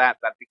out of that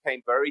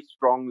became very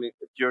strong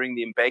during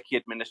the Mbeki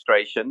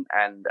administration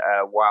and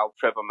while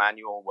Trevor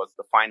Manuel was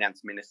the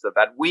finance minister,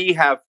 that we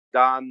have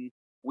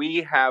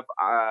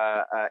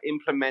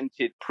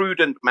implemented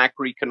prudent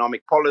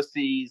macroeconomic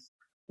policies.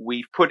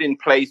 We've put in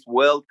place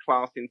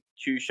world-class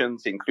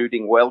institutions,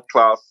 including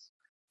world-class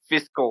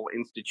fiscal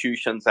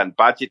institutions and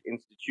budget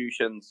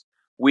institutions.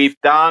 We've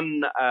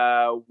done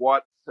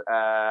what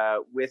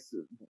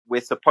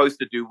we're supposed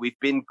to do. We've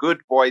been good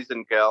boys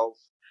and girls,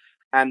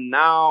 and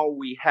now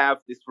we have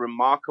this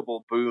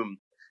remarkable boom.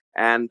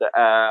 And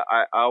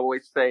I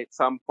always say at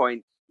some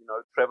point,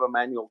 Trevor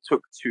Manuel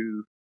took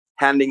to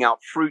handing out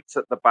fruits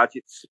at the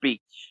budget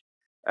speech,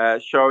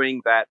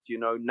 showing that,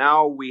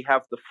 now we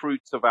have the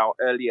fruits of our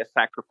earlier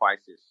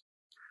sacrifices.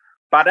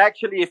 But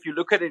actually, if you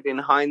look at it in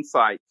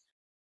hindsight,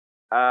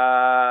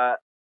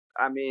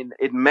 I mean,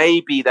 it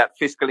may be that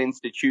fiscal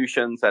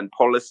institutions and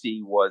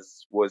policy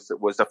was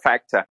a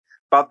factor,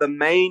 but the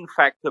main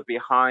factor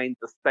behind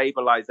the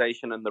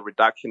stabilization and the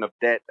reduction of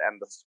debt and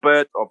the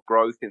spurt of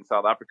growth in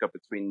South Africa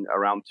between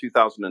around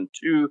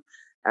 2002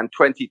 and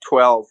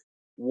 2012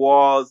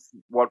 was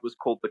what was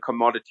called the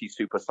commodity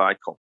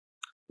supercycle,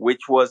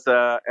 which was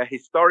a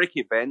historic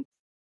event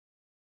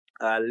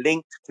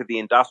linked to the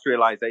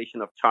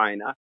industrialization of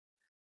China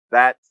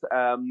that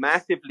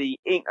massively,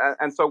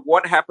 and so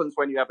what happens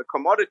when you have a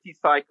commodity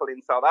cycle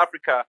in South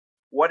Africa?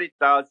 What it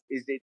does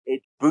is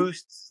it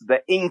boosts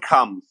the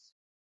incomes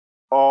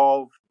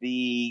of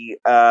the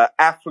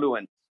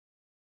affluent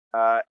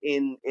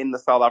in the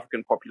South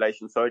African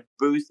population. So it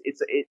boosts.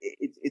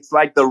 It's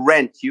like the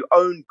rent. You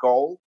own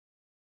gold.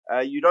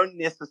 You don't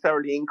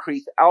necessarily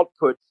increase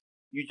output.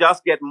 You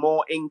just get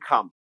more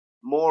income,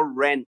 more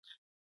rent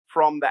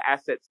from the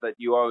assets that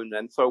you own.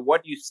 And so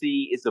what you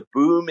see is a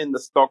boom in the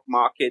stock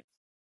market,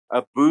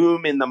 a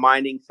boom in the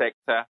mining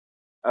sector,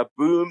 a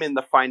boom in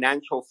the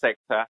financial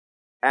sector,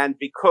 And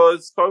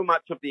because so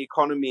much of the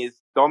economy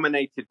is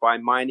dominated by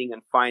mining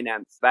and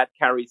finance, that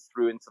carries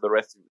through into the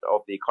rest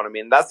of the economy.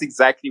 And that's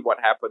exactly what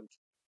happened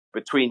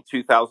between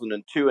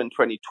 2002 and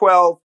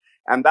 2012.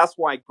 And that's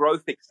why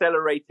growth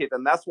accelerated.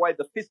 And that's why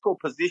the fiscal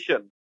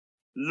position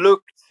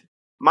looked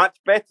much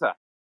better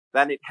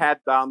than it had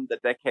done the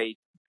decade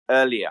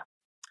earlier.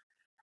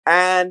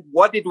 And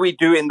what did we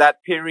do in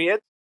that period?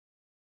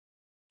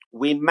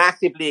 We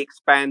massively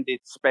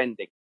expanded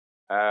spending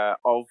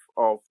of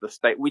the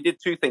state. We did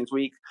two things.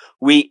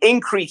 We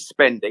increased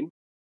spending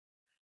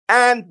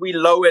and we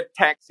lowered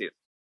taxes.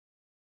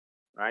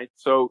 Right.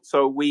 So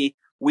we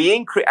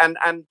increase and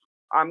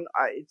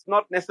it's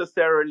not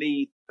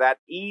necessarily that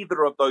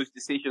either of those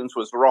decisions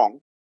was wrong.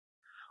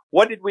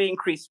 What did we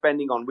increase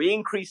spending on? We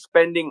increased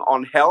spending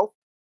on health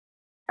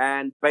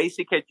and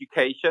basic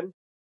education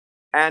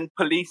and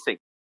policing.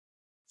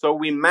 So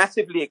we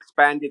massively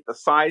expanded the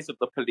size of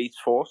the police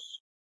force.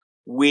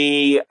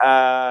 We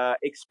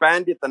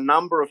expanded the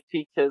number of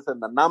teachers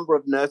and the number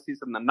of nurses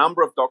and the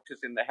number of doctors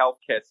in the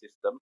healthcare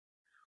system.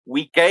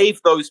 We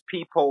gave those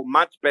people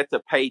much better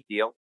pay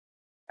deal.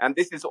 And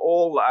this is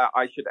all,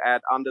 I should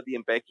add, under the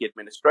Mbeki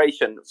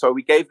administration. So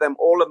we gave them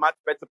all a much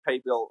better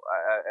pay bill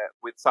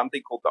with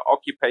something called the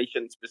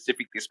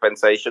occupation-specific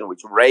dispensation,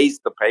 which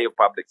raised the pay of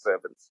public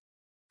servants.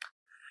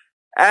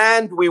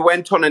 And we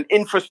went on an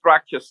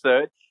infrastructure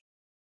surge,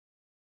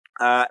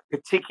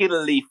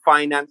 particularly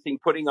financing,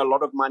 putting a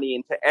lot of money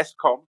into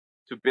ESCOM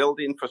to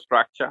build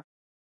infrastructure.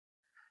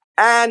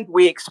 And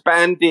we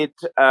expanded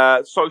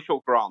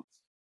social grants,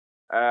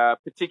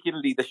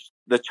 particularly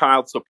the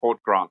child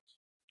support grant.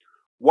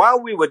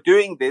 While we were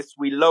doing this,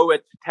 we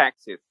lowered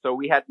taxes. So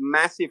we had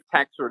massive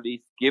tax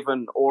relief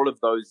given all of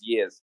those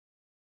years.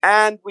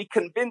 And we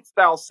convinced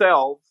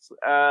ourselves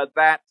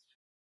that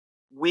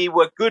we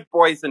were good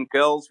boys and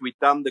girls. We'd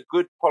done the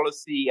good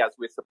policy as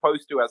we're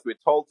supposed to, as we're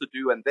told to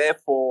do. And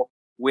therefore,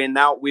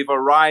 we've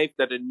arrived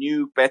at a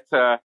new,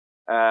 better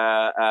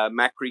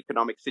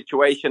macroeconomic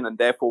situation. And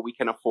therefore, we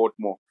can afford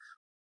more.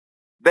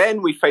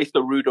 Then we faced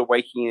a rude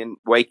awakening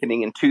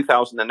in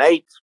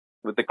 2008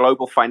 with the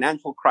global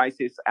financial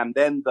crisis. And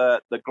then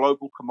the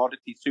global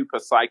commodity super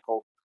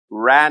cycle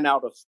ran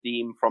out of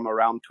steam from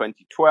around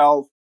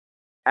 2012.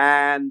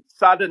 And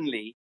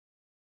suddenly,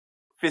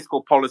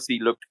 fiscal policy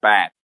looked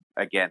bad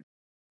again.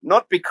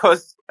 Not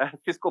because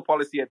fiscal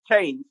policy had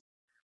changed,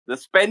 the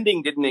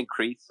spending didn't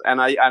increase,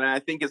 and I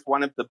think it's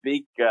one of the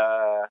big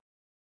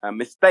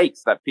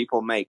mistakes that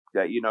people make.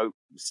 That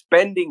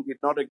spending did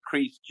not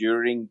increase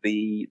during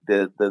the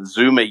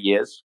Zuma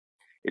years;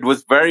 it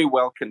was very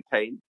well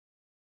contained.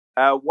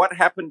 What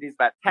happened is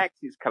that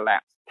taxes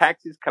collapsed.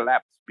 Taxes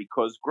collapsed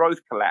because growth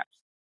collapsed.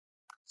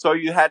 So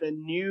you had a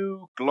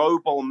new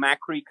global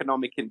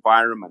macroeconomic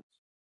environment,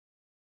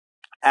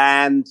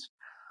 and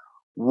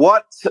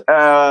what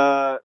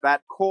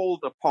that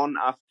called upon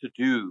us to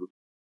do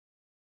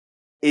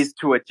is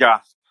to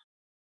adjust,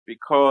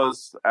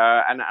 because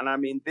and I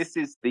mean, this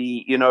is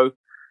the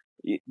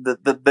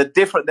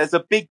different. There's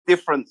a big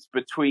difference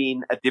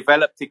between a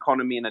developed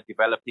economy and a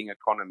developing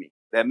economy.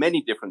 There are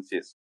many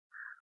differences,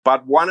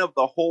 but one of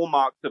the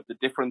hallmarks of the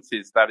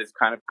differences that is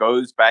kind of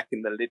goes back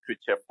in the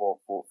literature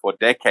for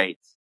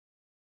decades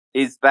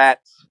is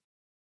that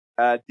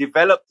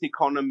developed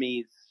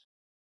economies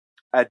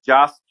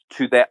adjust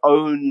to their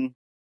own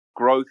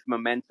growth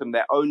momentum,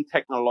 their own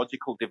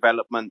technological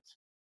development,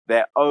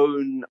 their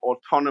own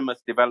autonomous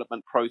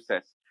development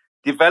process.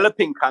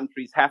 Developing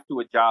countries have to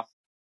adjust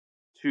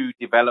to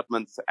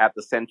developments at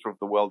the center of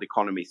the world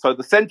economy. So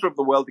the center of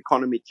the world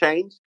economy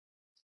changed.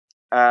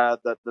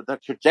 The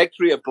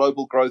trajectory of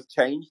global growth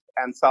changed,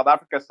 and South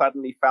Africa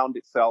suddenly found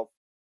itself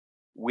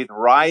with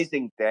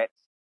rising debt,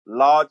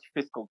 large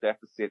fiscal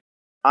deficit,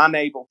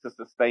 unable to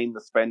sustain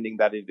the spending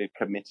that it had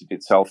committed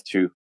itself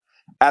to.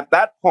 At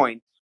that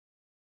point,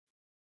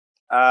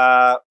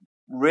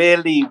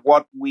 really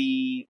what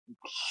we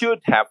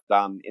should have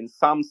done in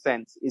some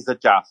sense is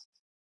adjust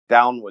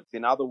downwards.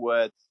 In other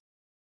words,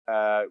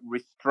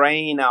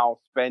 restrain our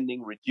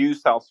spending,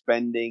 reduce our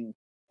spending,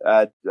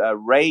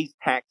 raise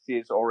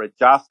taxes or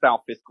adjust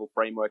our fiscal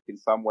framework in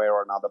some way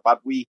or another.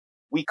 But we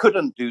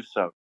couldn't do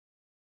so.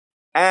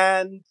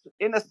 And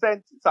in a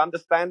sense, it's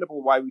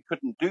understandable why we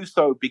couldn't do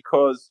so,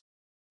 because,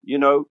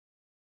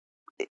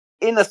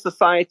 in a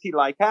society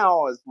like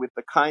ours, with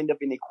the kind of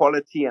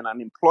inequality and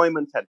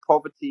unemployment and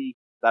poverty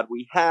that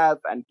we have,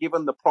 and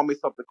given the promise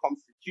of the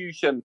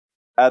Constitution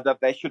that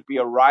there should be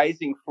a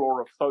rising floor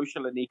of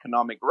social and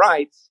economic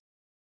rights,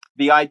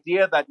 the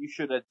idea that you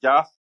should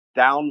adjust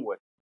downward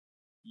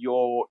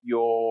your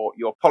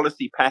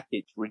policy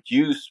package,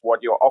 reduce what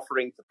you're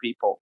offering to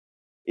people,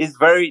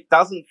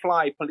 doesn't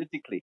fly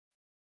politically.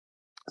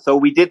 So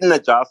we didn't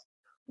adjust.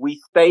 We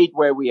stayed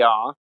where we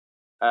are.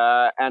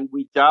 And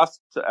we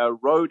just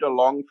rode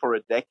along for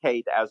a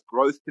decade as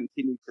growth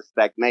continued to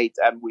stagnate,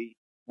 and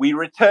we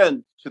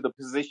returned to the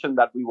position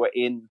that we were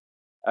in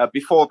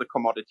before the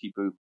commodity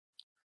boom.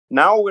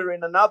 Now we're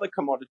in another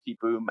commodity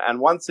boom, and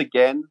once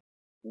again,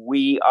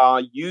 we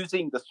are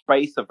using the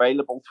space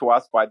available to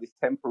us by this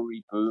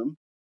temporary boom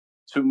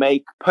to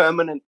make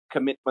permanent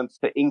commitments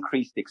to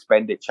increased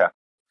expenditure.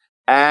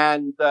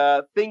 And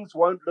things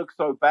won't look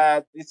so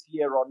bad this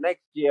year or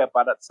next year,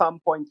 but at some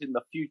point in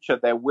the future,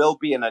 there will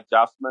be an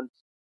adjustment.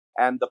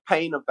 And the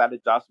pain of that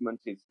adjustment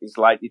is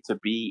likely to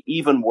be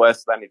even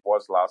worse than it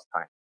was last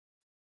time.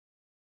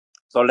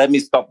 So let me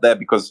stop there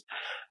because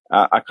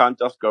I can't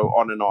just go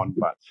on and on,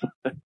 but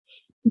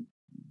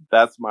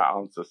that's my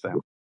answer,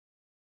 Sam.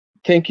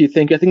 Thank you. I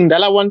think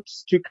Ndala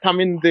wants to come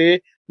in there.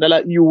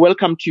 Ndala, you're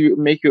welcome to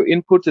make your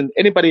input, and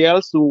anybody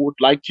else who would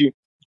like to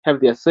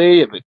have their say,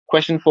 have a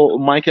question for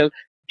Michael,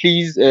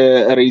 please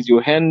raise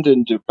your hand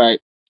and by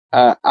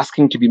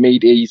asking to be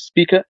made a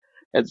speaker.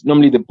 It's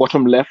normally the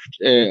bottom left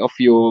of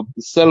your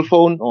cell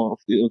phone or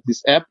of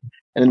this app,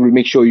 and then we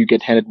make sure you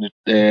get handed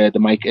the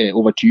mic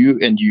over to you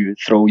and you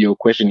throw your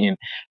question in.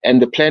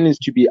 And the plan is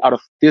to be out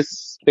of this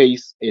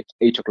space at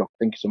 8 o'clock.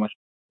 Thank you so much,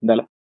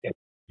 Ndala.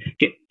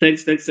 Okay,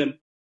 thanks, Sam.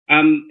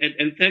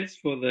 And thanks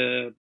for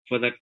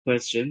that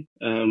question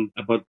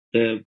about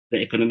the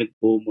economic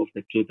boom of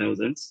the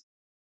 2000s,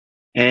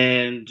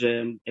 and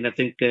I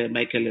think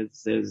Michael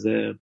has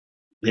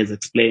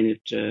explained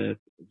it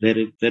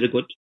very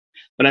good.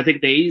 But I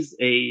think there is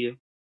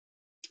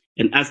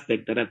an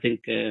aspect that I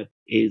think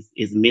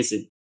is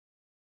missing.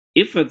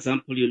 If, for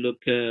example, you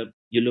look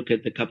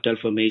at the capital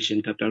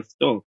formation, capital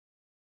stock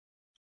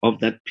of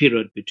that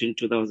period between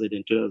 2000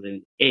 and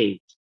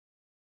 2008,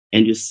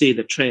 and you see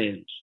the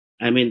trend.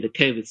 I mean, the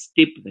curve is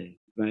steep there,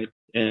 right?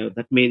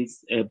 That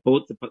means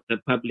both the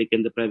public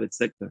and the private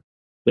sector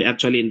were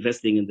actually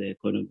investing in the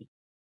economy.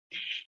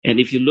 And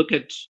if you look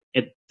at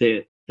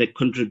the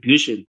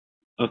contribution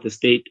of the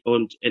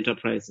state-owned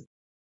enterprises,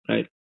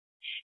 right,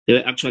 they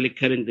were actually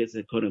carrying this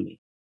economy,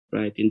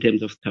 right, in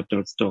terms of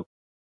capital stock.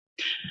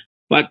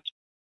 But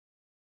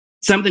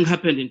something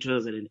happened in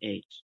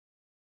 2008,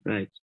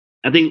 right?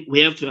 I think we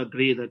have to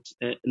agree that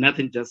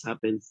nothing just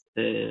happens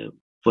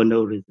for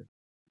no reason,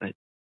 right?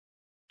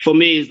 For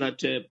me, is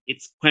that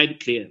it's quite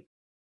clear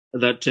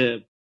that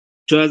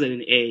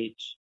 2008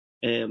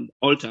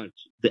 altered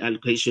the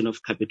allocation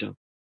of capital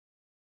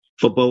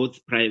for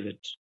both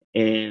private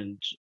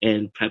and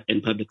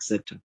public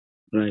sector,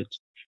 right?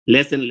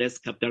 Less and less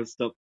capital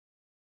stock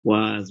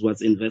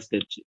was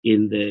invested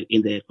in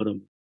the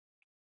economy,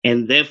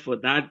 and therefore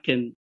that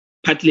can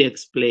partly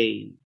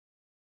explain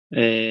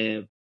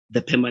the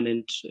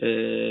permanent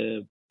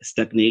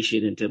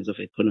stagnation in terms of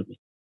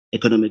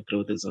economic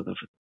growth in South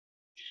Africa.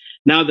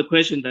 Now, the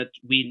question that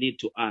we need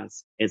to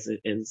ask as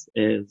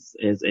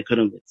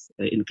economists,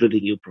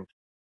 including you, Prof,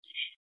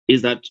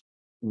 is that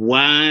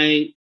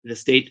why the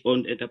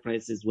state-owned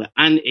enterprises were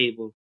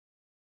unable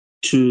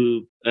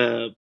to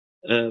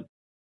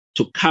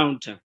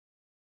counter,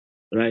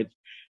 right,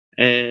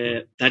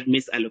 that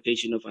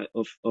misallocation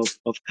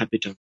of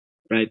capital,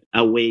 right,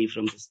 away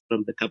from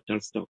the capital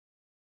stock,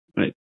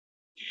 right.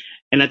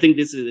 And I think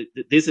this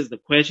is the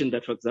question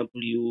that, for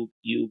example, you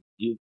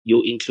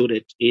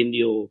included in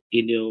your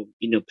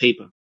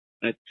paper,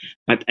 right?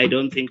 But I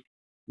don't think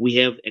we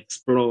have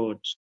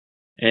explored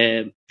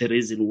the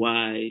reason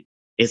why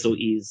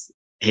SOEs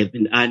have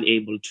been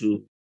unable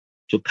to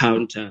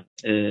counter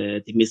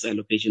the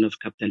misallocation of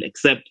capital,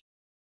 except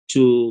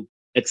to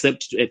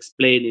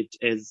explain it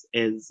as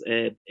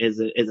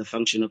a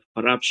function of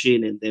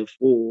corruption, and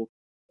therefore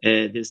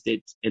the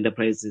state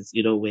enterprises,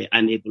 were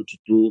unable to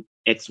do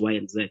X, Y,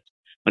 and Z.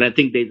 But I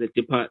think there's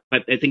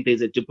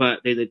a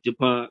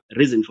deeper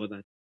reason for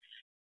that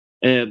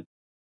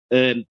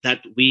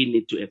that we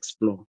need to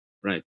explore.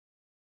 Right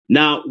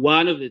now,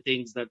 one of the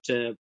things that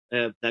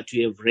we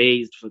have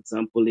raised, for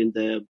example, in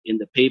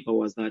the paper,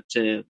 was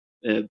that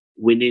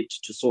we need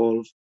to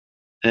solve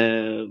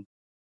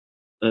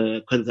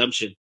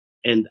consumption,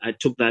 and I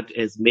took that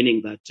as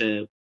meaning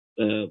that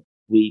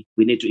we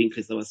need to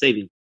increase our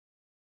savings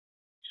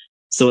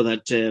so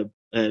that to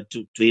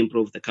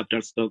improve the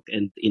capital stock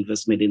and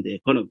investment in the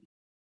economy.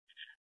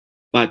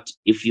 But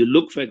if you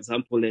look, for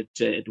example,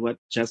 at what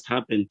just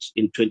happened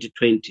in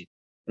 2020,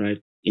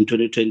 right? In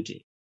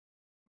 2020,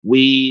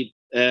 we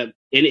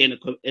any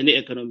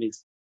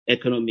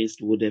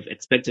economist would have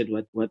expected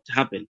what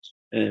happened.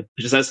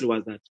 Precisely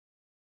was that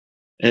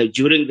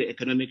during the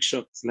economic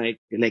shocks, like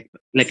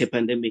a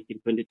pandemic in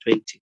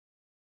 2020,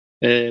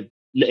 a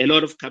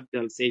lot of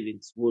capital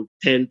savings will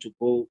tend to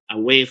go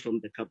away from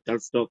the capital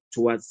stock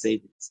towards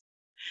savings.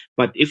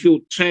 But if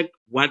you track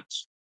what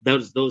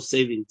those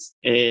savings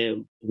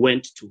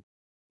went to,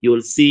 you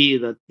will see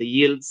that the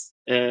yields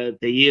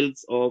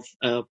of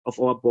our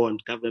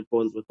government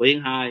bonds, were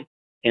going high,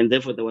 and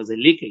therefore there was a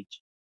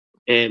leakage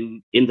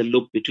in the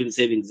loop between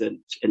savings and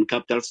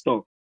capital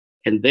stock,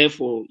 and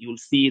therefore you'll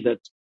see that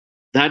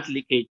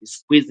leakage is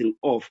squeezing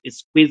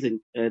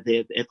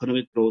the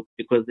economic growth,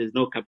 because there's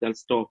no capital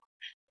stock,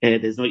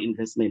 there's no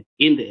investment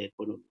in the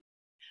economy.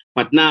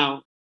 But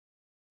now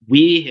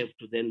we have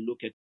to then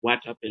look at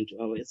what happened to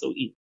our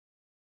SOE,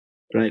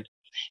 right?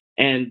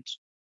 And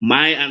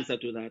my answer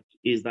to that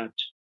is that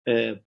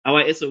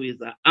our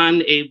SOEs are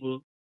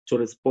unable to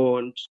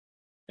respond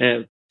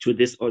to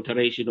this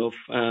alteration of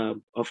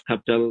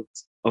capital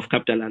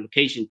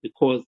allocation,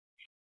 because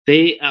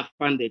they are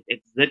funded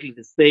exactly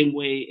the same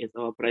way as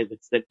our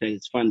private sector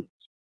is funded,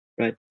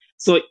 right?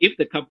 So if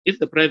the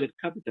private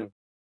capital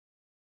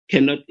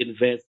cannot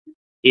invest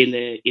in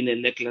a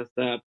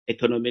lackluster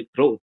economic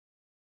growth,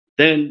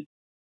 then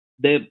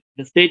the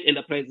state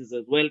enterprises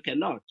as well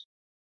cannot,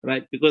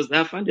 right? Because they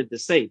are funded the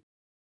same,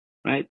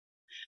 right?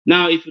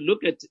 Now, if you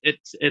look at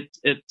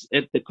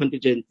the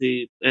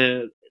contingency,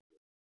 the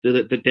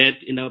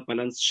debt in our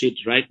balance sheet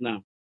right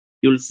now,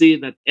 you'll see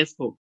that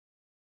ESCOM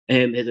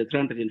has a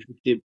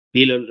 350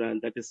 billion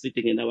rand that is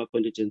sitting in our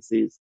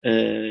contingencies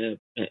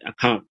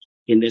account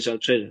in National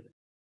Treasury,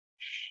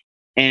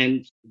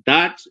 and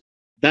that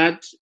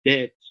debt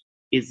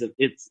is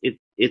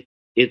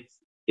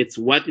it's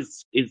what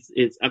is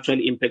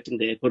actually impacting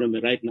the economy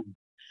right now,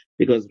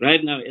 because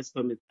right now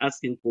ESCOM is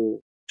asking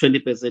for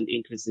 20%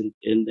 increase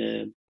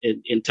in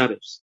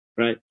tariffs,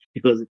 right?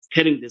 Because it's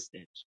carrying this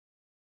debt.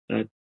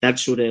 That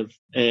should have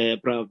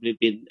probably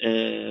been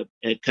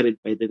carried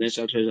by the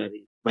National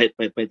Treasury, by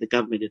the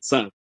government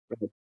itself,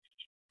 right?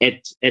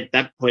 At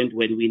that point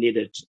when we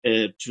needed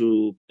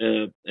to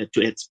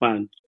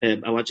expand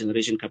our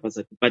generation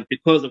capacity. But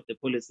because of the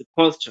policy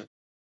posture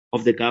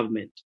of the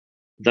government,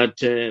 that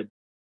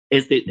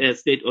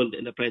state-owned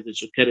enterprises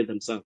should carry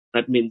themselves.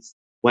 That means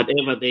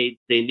whatever they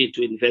need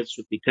to invest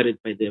should be carried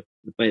by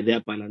their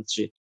balance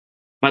sheet.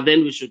 But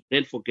then we should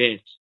then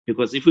forget,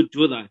 because if we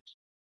do that,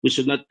 we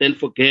should not then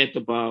forget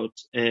about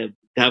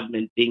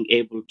government being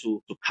able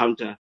to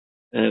counter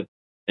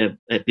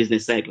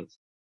business cycles,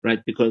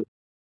 right? Because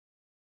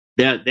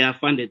they are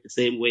funded the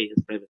same way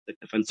as private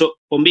sector funds. So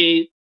for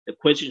me, the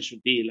question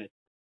should be like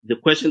the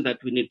question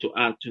that we need to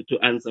ask to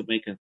answer,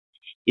 Michael,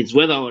 is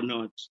whether or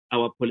not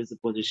our policy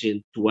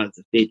position towards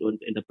the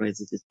state-owned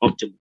enterprises is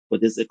optimal for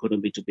this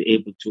economy to be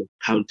able to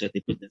counter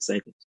the business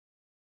cycles.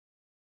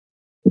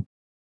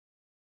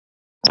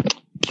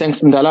 Thanks,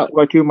 Ndala. What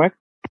about you, Mike?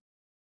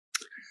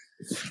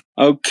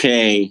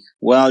 Okay,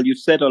 well, you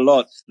said a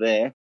lot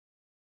there.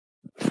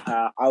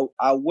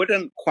 I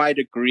wouldn't quite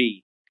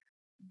agree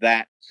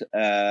that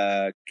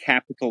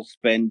capital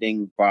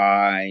spending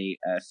by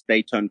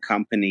state-owned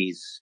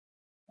companies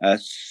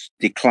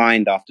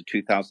declined after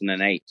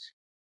 2008.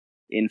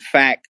 In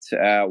fact,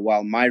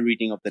 while my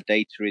reading of the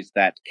data is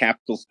that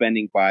capital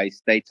spending by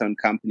state-owned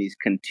companies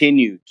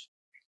continued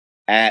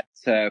at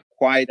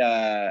quite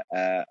a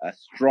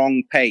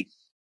strong pace.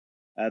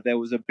 There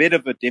was a bit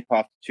of a dip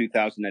after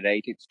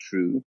 2008, it's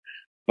true,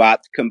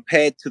 but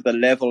compared to the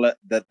level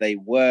that they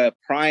were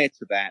prior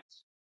to that,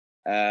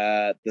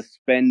 the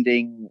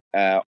spending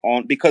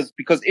on because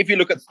if you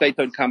look at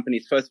state-owned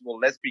companies, first of all,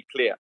 let's be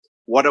clear,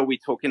 what are we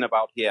talking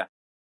about here?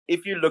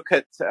 If you look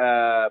at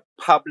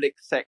public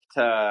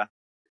sector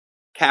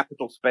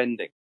capital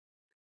spending,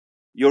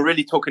 you're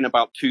really talking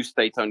about two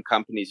state-owned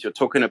companies. You're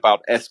talking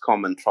about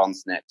Eskom and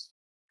Transnet.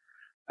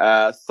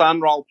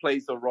 Sunroll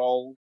plays a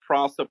role.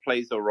 PRASA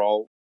plays a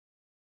role.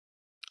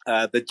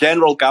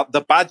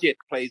 The budget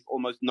plays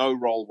almost no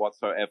role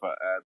whatsoever.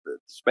 The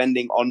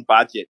spending on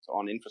budget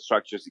on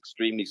infrastructure is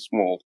extremely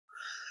small.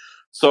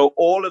 So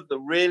all of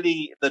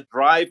the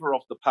driver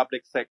of the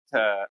public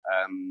sector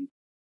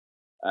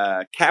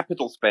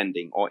capital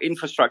spending or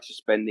infrastructure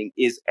spending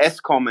is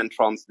Eskom and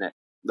Transnet.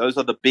 Those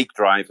are the big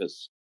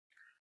drivers.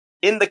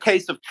 In the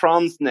case of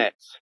Transnet,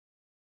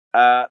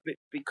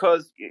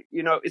 because,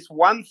 it's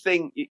one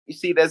thing, you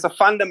see, there's a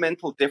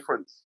fundamental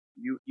difference.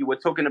 You were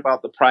talking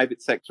about the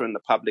private sector and the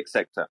public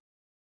sector.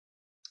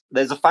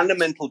 There's a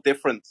fundamental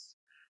difference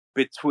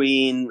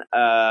between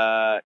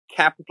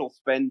capital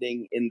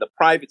spending in the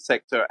private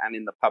sector and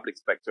in the public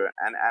sector.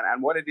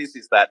 And what it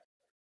is that,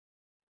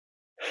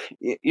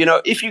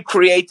 if you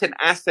create an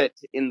asset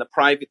in the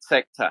private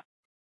sector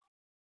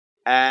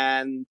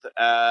and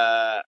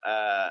that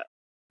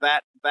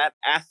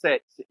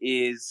asset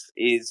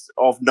is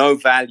of no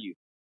value.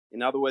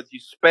 In other words, you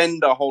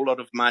spend a whole lot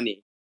of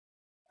money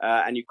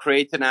and you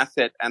create an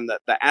asset, and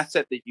the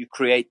asset that you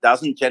create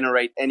doesn't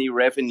generate any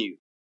revenue.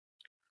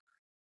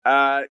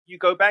 You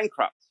go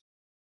bankrupt,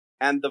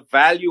 and the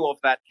value of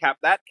that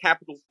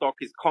capital stock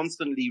is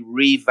constantly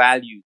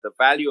revalued. The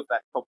value of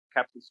that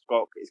capital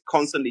stock is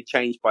constantly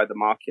changed by the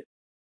market.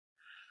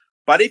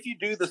 But if you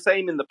do the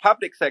same in the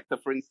public sector,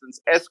 for instance,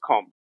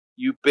 Eskom,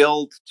 you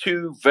build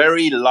two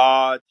very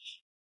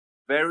large,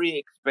 very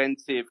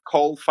expensive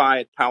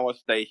coal-fired power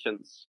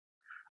stations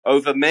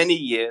over many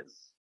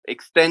years,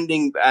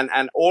 extending,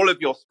 and all of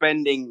your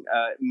spending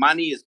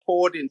money is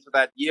poured into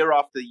that year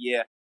after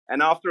year.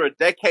 And after a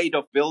decade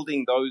of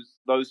building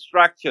those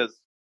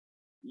structures,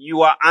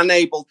 you are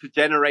unable to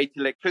generate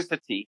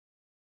electricity.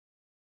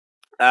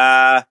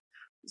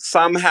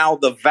 Somehow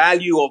the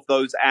value of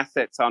those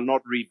assets are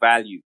not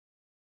revalued.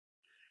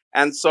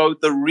 And so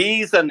the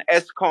reason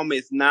Eskom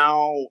is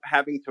now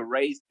having to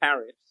raise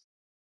tariffs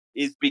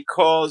is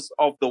because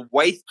of the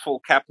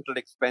wasteful capital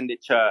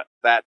expenditure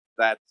that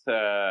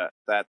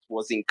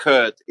was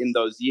incurred in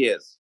those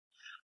years.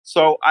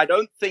 So I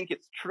don't think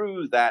it's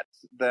true that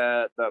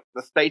the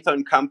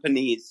state-owned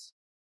companies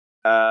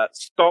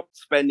stopped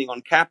spending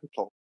on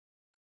capital.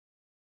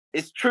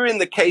 It's true in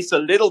the case a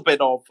little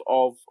bit of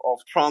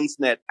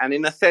Transnet, and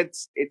in a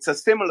sense, it's a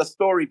similar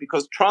story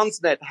because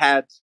Transnet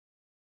had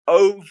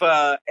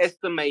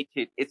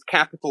overestimated its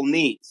capital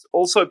needs,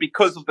 also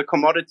because of the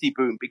commodity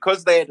boom,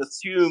 because they had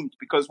assumed,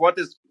 because what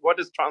does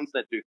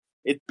Transnet do?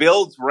 It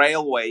builds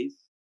railways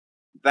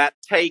that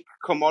take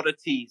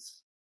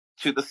commodities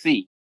to the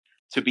sea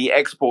to be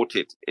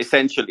exported,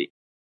 essentially.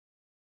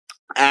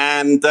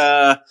 And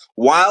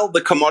while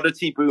the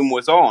commodity boom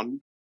was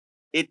on,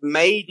 it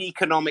made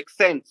economic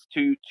sense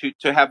to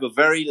have a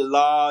very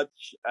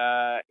large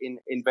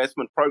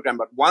investment program.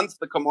 But once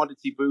the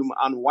commodity boom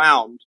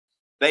unwound,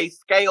 they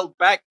scaled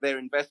back their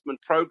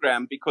investment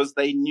program because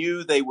they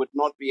knew they would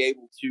not be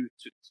able to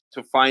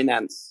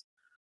finance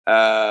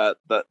that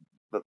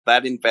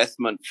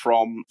investment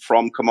from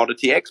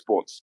commodity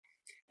exports.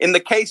 In the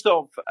case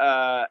of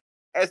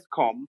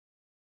Eskom,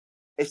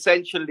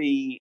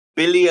 essentially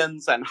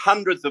billions and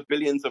hundreds of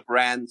billions of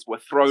rands were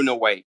thrown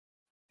away.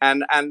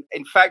 And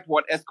in fact,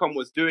 what Eskom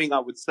was doing, I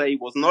would say,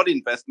 was not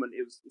investment.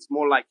 It's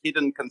more like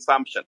hidden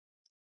consumption.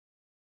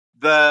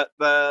 The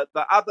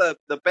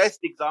best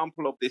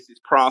example of this is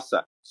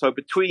PRASA. So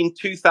between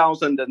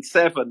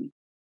 2007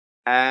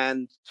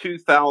 and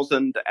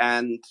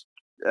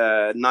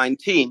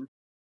 2019,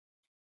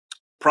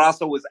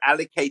 PRASA was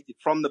allocated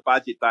from the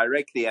budget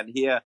directly. And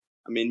here,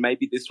 I mean,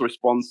 maybe this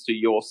responds to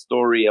your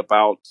story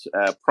about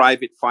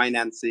private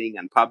financing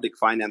and public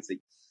financing.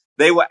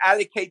 They were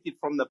allocated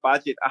from the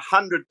budget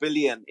 100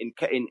 billion in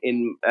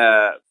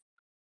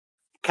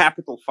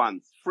capital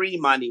funds, free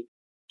money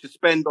to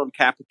spend on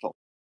capital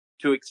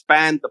to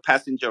expand the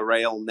passenger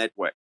rail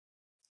network.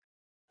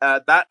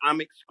 That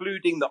I'm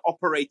excluding the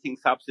operating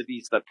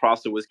subsidies that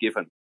PRASA was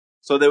given.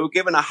 So they were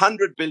given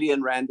 100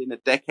 billion rand in a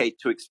decade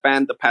to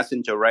expand the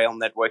passenger rail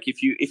network.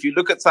 If you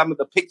look at some of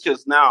the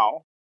pictures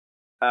now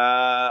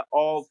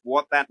of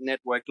what that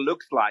network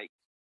looks like,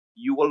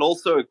 you will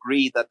also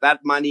agree that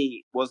that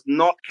money was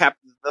not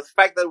the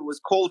fact that it was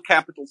called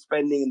capital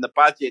spending in the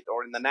budget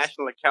or in the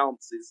national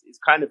accounts is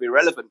kind of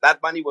irrelevant.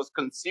 That money was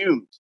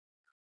consumed.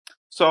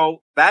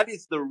 So that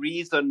is the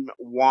reason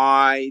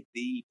why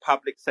the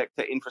public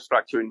sector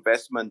infrastructure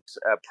investment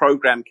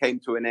program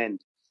came to an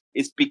end.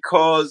 Is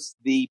because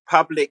the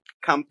public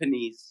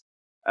companies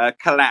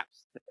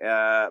collapsed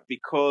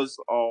because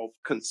of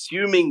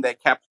consuming their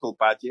capital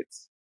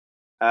budgets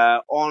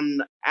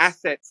on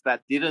assets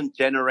that didn't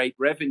generate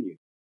revenue.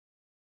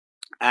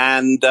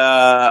 And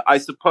I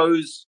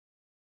suppose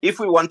if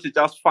we want to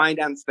just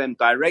finance them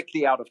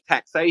directly out of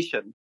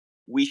taxation,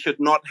 we should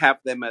not have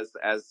them as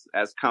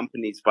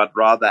companies, but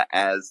rather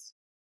as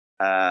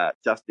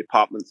just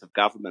departments of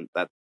government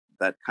that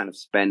kind of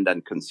spend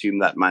and consume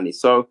that money.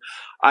 So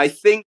I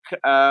think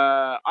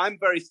I'm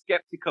very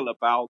skeptical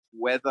about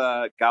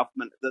whether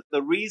government,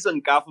 the reason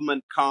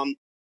government can't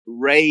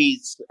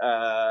raise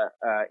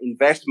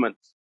investment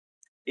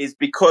is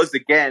because,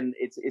 again,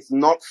 it's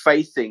not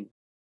facing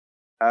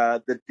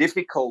the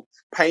difficult,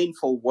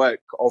 painful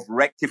work of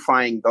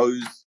rectifying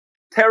those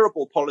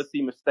terrible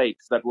policy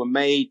mistakes that were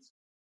made,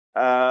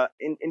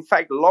 in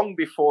fact, long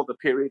before the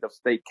period of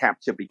state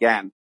capture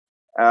began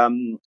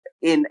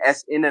in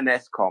an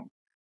Eskom.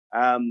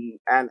 And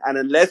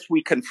unless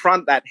we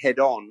confront that head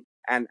on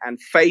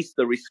and face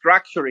the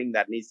restructuring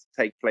that needs to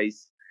take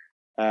place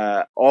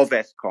of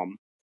Eskom,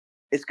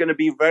 it's going to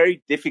be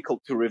very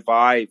difficult to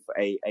revive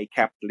a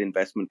capital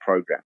investment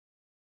program.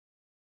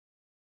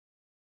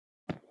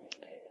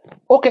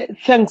 Okay,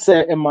 thanks,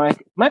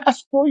 Mike. Mike, I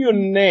saw your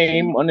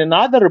name on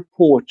another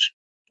report,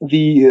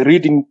 the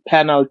Reading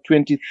Panel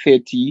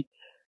 2030,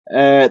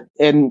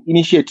 an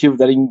initiative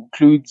that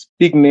includes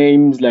big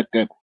names like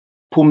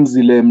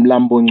Phumzile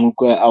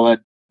Mlambo-Ngcuka, our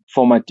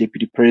former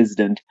deputy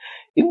president.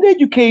 In the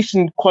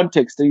education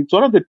context, it's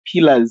one of the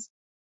pillars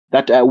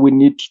that we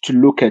need to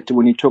look at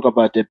when you talk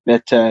about a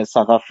better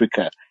South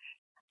Africa.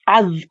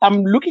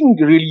 I'm looking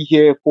really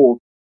here for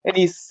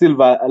any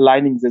silver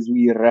linings as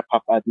we wrap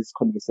up this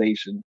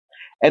conversation.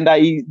 And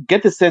I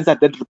get the sense that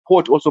that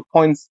report also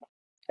points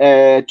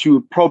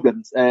to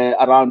problems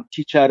around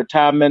teacher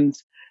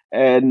retirement,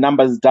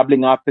 numbers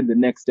doubling up in the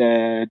next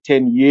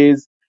 10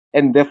 years,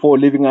 and therefore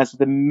leaving us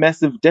with a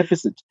massive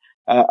deficit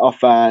of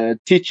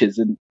teachers,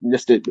 and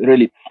just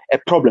really a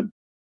problem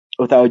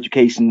with our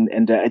education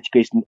and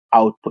education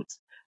outputs.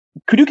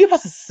 Could you give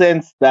us a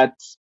sense that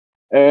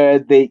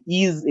there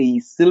is a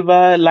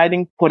silver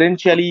lining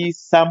potentially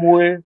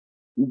somewhere?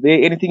 Is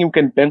there anything you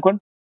can bank on?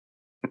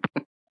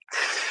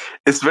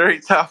 It's very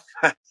tough,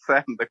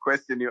 Sam, the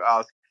question you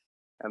ask.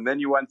 And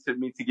then you wanted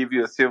me to give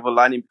you a silver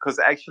lining, because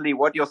actually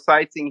what you're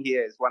citing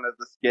here is one of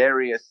the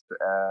scariest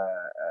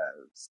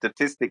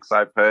statistics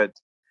I've heard,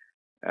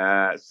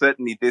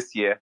 certainly this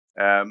year.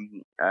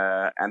 And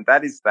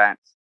that is that,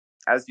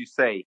 as you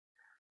say,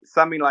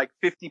 something like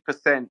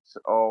 50%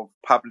 of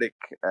public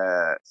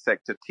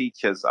sector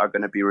teachers are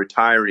going to be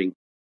retiring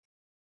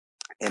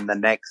in the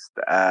next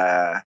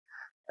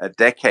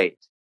decade.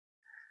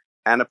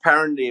 And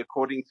apparently,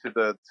 according to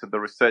the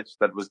research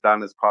that was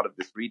done as part of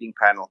this reading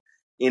panel,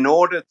 in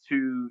order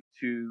to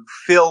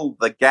fill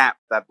the gap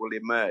that will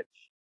emerge,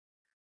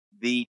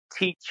 the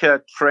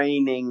teacher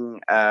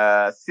training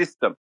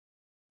system,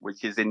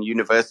 which is in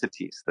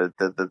universities,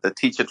 the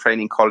teacher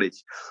training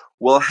college,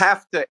 will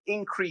have to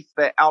increase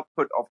their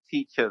output of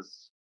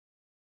teachers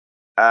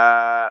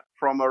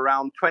from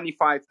around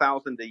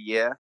 25,000 a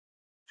year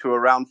to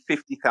around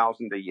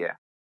 50,000 a year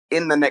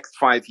in the next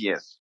 5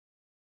 years.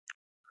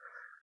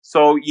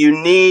 So you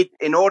need,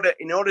 in order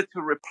to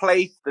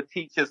replace the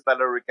teachers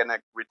that are going to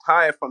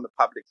retire from the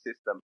public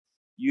system,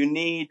 you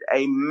need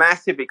a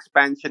massive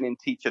expansion in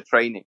teacher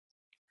training.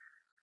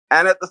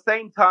 And at the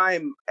same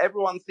time,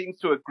 everyone seems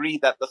to agree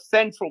that the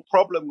central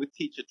problem with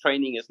teacher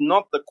training is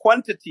not the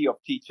quantity of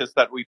teachers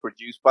that we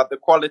produce, but the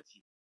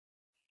quality.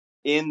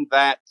 In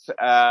that,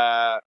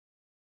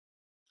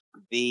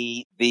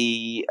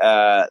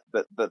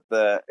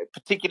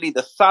 particularly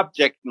the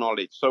subject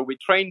knowledge. So we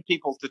train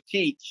people to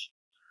teach,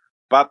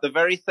 but the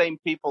very same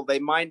people, they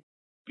might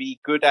be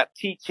good at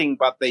teaching,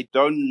 but they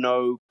don't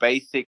know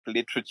basic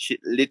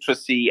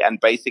literacy and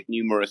basic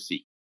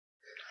numeracy.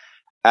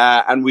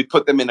 And we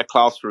put them in a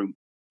classroom.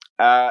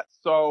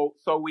 So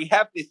we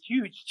have this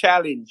huge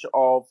challenge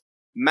of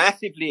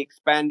massively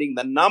expanding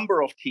the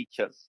number of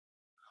teachers,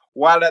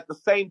 while at the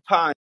same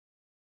time.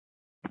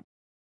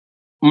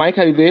 Mike,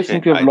 are you there?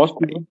 Seem to have lost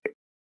you.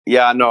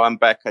 Yeah, no, I'm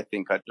back. I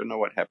think I don't know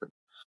what happened.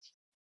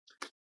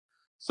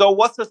 So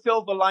what's the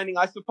silver lining?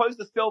 I suppose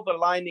the silver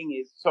lining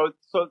is so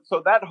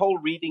that whole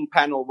reading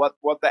panel.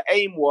 What the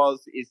aim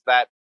was is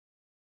that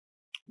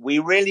we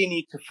really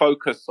need to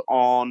focus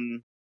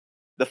on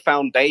the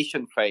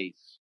foundation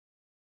phase.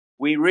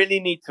 We really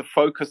need to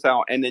focus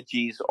our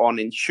energies on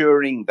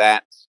ensuring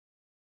that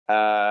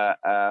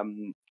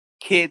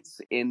kids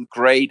in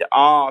grade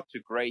R to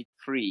grade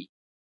 3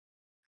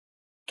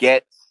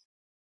 get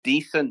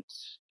decent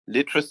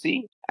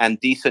literacy and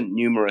decent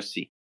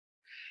numeracy.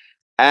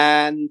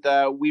 And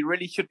we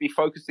really should be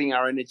focusing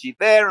our energy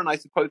there. And I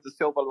suppose the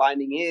silver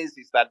lining is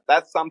that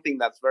that's something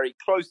that's very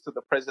close to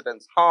the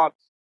president's heart.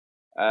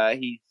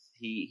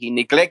 He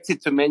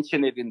neglected to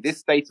mention it in this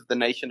State of the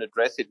Nation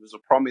address. It was a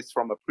promise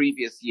from a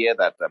previous year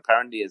that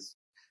apparently has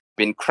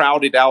been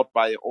crowded out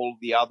by all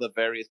the other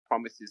various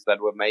promises that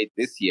were made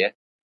this year.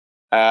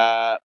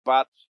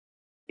 But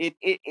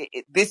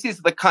this is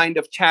the kind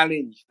of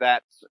challenge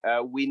that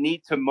we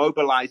need to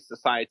mobilize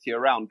society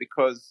around,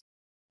 because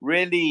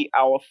really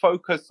our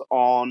focus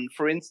on,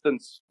 for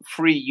instance,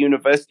 free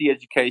university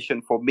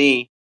education for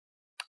me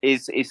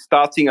is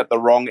starting at the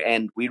wrong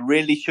end. We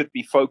really should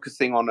be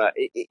focusing on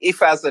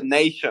if as a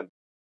nation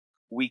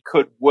we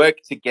could work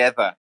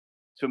together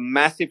to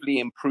massively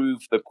improve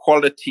the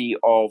quality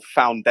of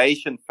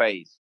foundation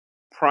phase,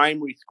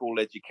 primary school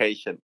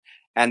education,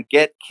 and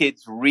get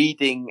kids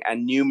reading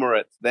and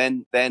numerate,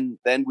 then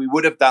we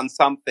would have done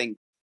something.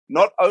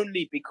 Not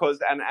only because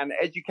and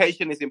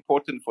education is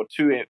important for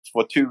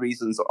two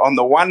reasons. On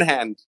the one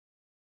hand,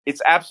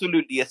 it's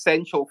absolutely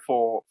essential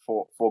for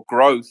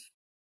growth.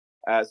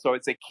 So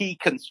it's a key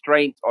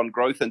constraint on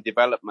growth and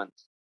development.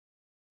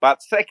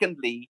 But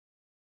secondly,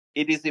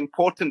 it is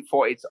important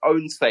for its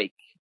own sake,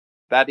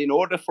 that in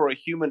order for a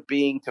human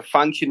being to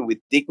function with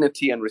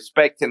dignity and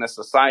respect in a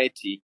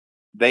society,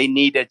 they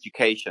need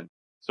education.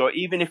 So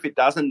even if it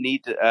doesn't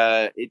need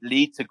it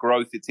lead to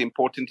growth, it's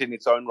important in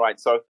its own right.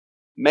 So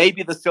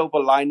maybe the silver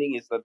lining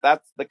is that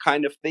that's the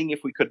kind of thing,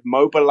 if we could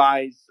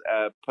mobilize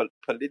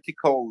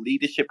political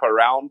leadership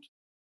around,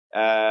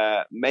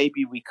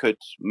 maybe we could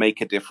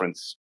make a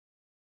difference.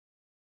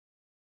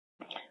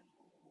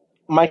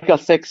 Michael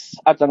Sachs,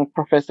 Adjunct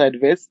Professor at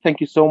Wits,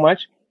 thank you so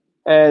much.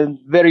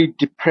 Very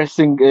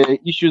depressing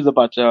issues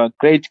about a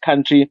great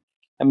country.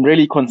 I'm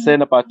really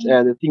concerned about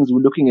the things we're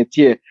looking at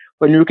here.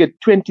 When you look at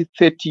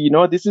 2030,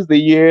 this is the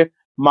year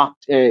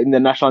marked in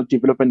the National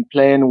Development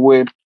Plan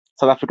where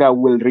South Africa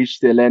will reach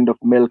the land of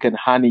milk and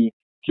honey.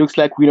 It looks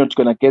like we're not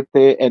going to get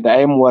there, and I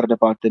am worried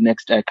about the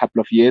next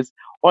couple of years.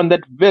 On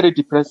that very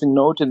depressing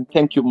note, and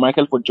thank you,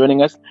 Michael, for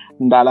joining us,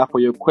 Ndala, for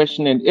your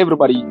question, and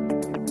everybody